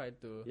 just try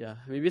to. Yeah,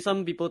 maybe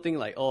some people think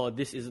like, oh,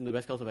 this isn't the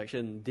best course of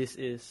action. This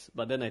is,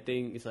 but then I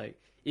think it's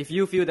like if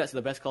you feel that's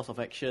the best course of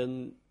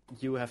action,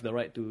 you have the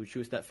right to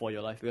choose that for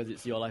your life because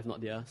it's your life, not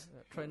theirs.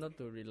 Try not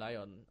to rely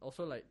on.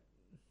 Also, like,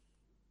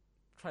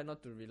 try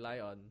not to rely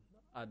on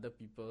other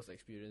people's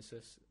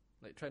experiences.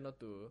 Like, try not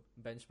to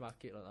benchmark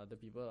it on other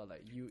people. Or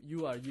like,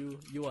 you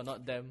are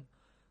not them.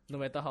 No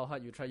matter how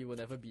hard you try, you will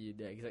never be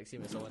the exact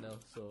same as someone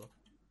else. So,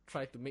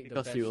 try to make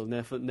Because the best. you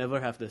will never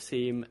have the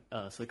same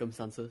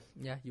circumstances.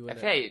 Yeah, you will. I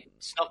feel like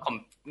it's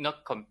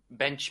not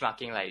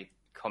benchmarking like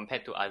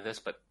compared to others,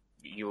 but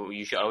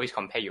you should always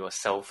compare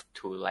yourself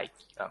to like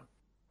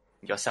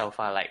yourself.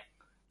 Like,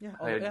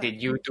 Yeah.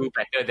 did you do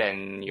better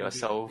than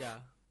yourself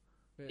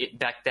Yeah.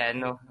 back then?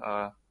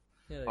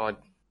 Yeah, Or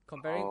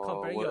comparing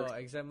or your worse.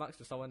 exam marks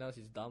to someone else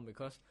is dumb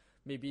because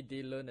maybe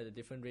they learn at a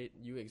different rate,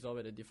 you absorb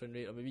at a different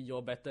rate, or maybe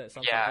you're better at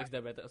some Yeah. subjects,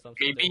 they're better at some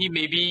maybe subjects.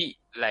 maybe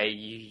like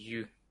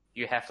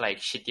you have like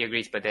shittier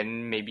grades, but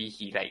then maybe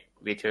he like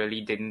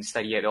literally didn't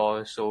study at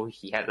all, so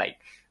he had like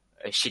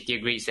shittier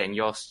grades and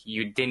yours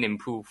you didn't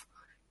improve.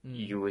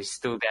 You were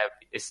still there.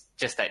 It's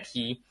just that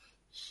he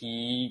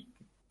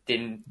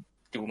didn't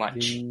do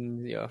much.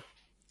 yeah.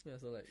 Yeah,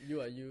 so like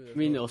you are you. I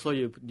mean, also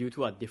you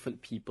two are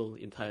different people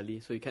entirely,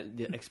 so you can't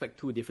expect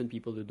two different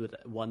people to do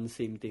that one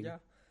same thing. Yeah.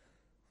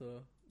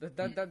 So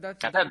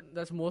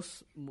that's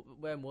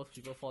where most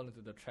people fall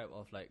into the trap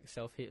of like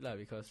self-hate lah,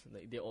 because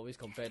like they always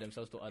compare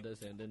themselves to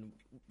others and then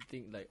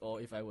think like, oh,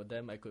 if I were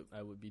them, I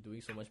would be doing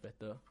so much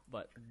better.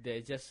 But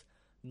they're just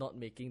not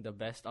making the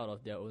best out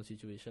of their own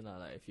situation lah.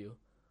 Like I feel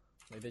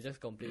like they're just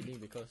complaining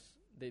because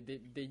they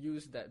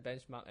use that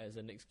benchmark as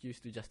an excuse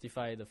to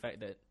justify the fact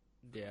that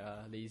they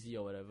are lazy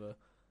or whatever.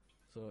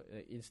 So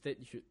instead,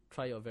 you should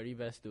try your very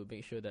best to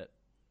make sure that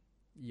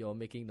you're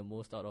making the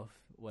most out of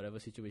whatever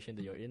situation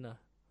that you're in,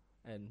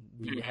 and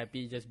be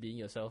happy just being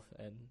yourself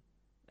and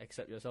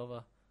accept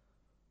yourself.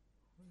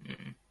 I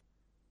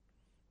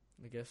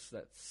guess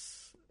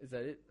is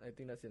that it? I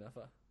think that's enough.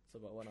 It's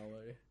about 1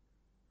 hour.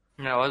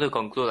 I want to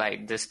conclude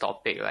like this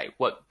topic, like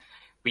what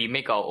we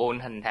make our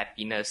own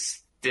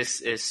unhappiness.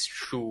 This is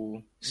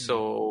true.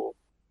 So,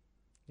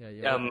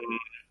 Yeah.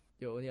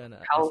 You're only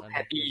how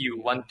happy you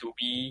want to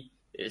be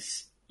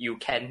is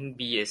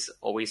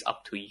always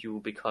up to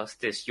you, because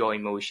this your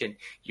emotion.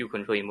 You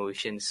control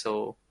emotions.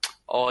 So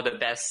all the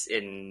best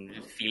in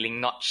feeling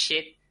not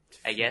shit,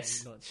 I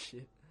guess. Not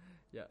shit.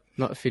 Yeah.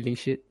 Not feeling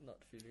shit. Not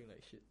feeling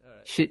like shit.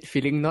 Alright. Shit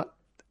feeling not.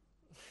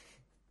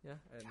 Yeah.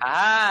 And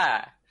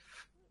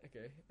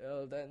okay.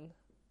 Well then,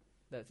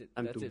 that's it.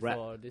 That's it wrap.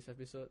 for this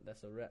episode.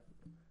 That's a wrap.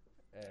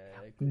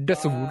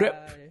 That's a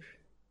wrap.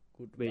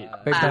 Wait,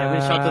 Goodbye. I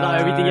haven't shouted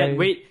out everything yet.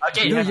 Wait,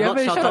 Okay. you have You not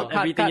haven't shouted shut out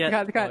everything yet.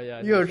 Oh,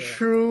 yeah, You're a sure.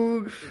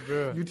 true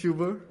Bro.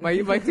 YouTuber. My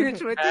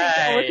Twitch,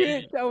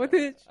 our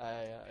Twitch.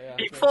 Yeah.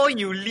 Before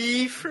you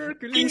leave,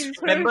 please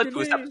remember to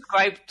Hercules.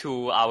 subscribe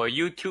to our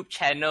YouTube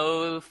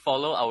channel,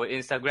 follow our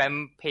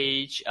Instagram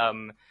page,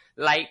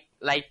 like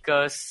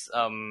us,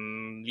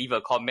 leave a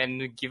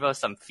comment, give us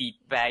some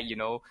feedback,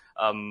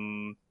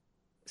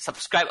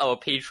 subscribe our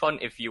Patreon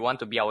if you want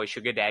to be our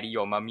sugar daddy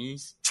or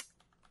mummies.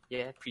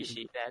 Yeah,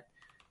 appreciate that.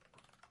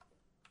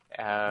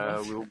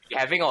 We'll be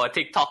having our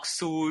TikTok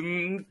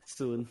soon.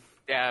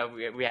 Yeah,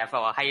 we have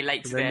our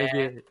highlights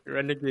there.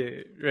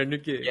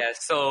 Renegade. Yeah,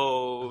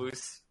 so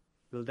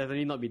We'll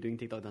definitely not be doing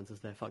TikTok dances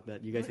there. Fuck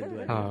that. You guys can do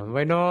it.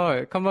 Why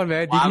not? Come on,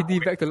 man.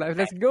 DTD back to life.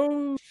 Let's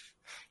go.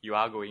 you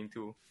are going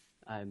to.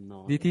 I'm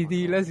not.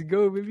 DTD, let's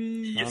go,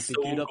 baby.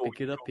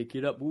 Pick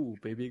it up. Ooh,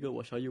 baby girl,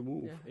 watch how you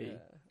move. Hey.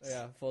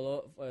 Yeah.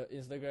 Follow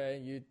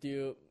Instagram,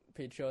 YouTube,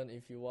 Patreon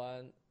if you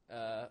want.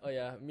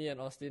 Me and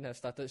Austin have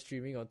started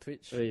streaming on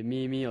Twitch. Wait,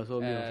 me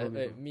also.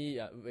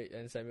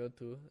 And Samuel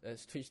too.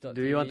 That's twitch.tv.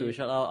 Do you want to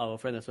shout out our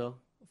friend as well?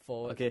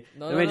 Okay.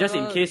 Just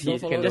in case he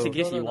Don't just in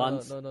follow. case he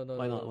wants. No.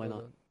 Why not?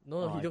 No,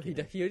 Oh,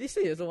 he already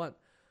said he doesn't want.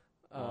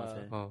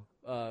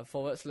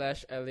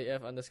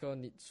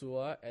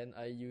 //Nitsua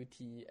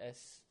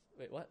NIUTS.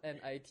 Wait, what?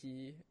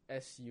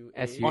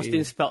 NITSUA.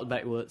 Austin spelled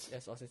backwards.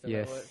 Yes, Austin spelled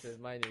Yes. backwards. And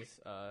mine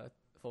is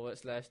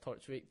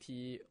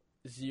 /Torchwick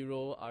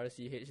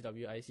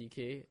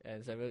T0RCHWICK,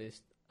 and Samuel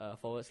is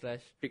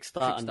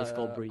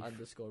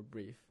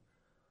 /Trickstar_brief.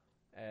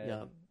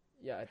 And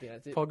yeah, I think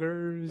that's it.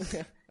 Poggers.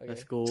 Okay.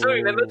 Let's go. So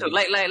remember to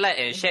like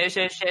and share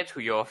to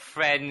your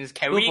friends.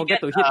 Can Don't we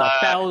forget get to hit the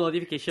bell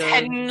notification.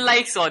 10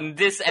 likes on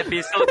this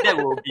episode? That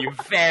will be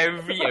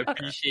very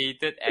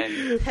appreciated.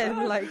 And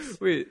 10 likes.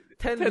 Wait,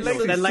 10 likes likes.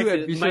 is 10 likes too it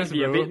might ambitious,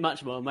 be a bro. bit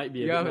much, but might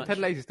be a Yeah, bit much.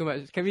 10 likes is too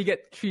much. Can we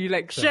get 3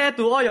 likes? Share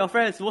to all your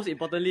friends, most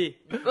importantly.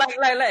 like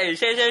and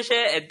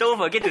share, and don't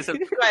forget to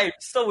subscribe.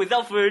 So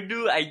without further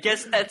ado, I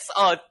guess that's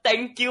all.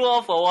 Thank you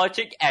all for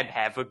watching and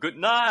have a good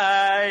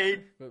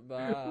night.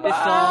 Goodbye.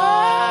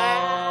 Bye.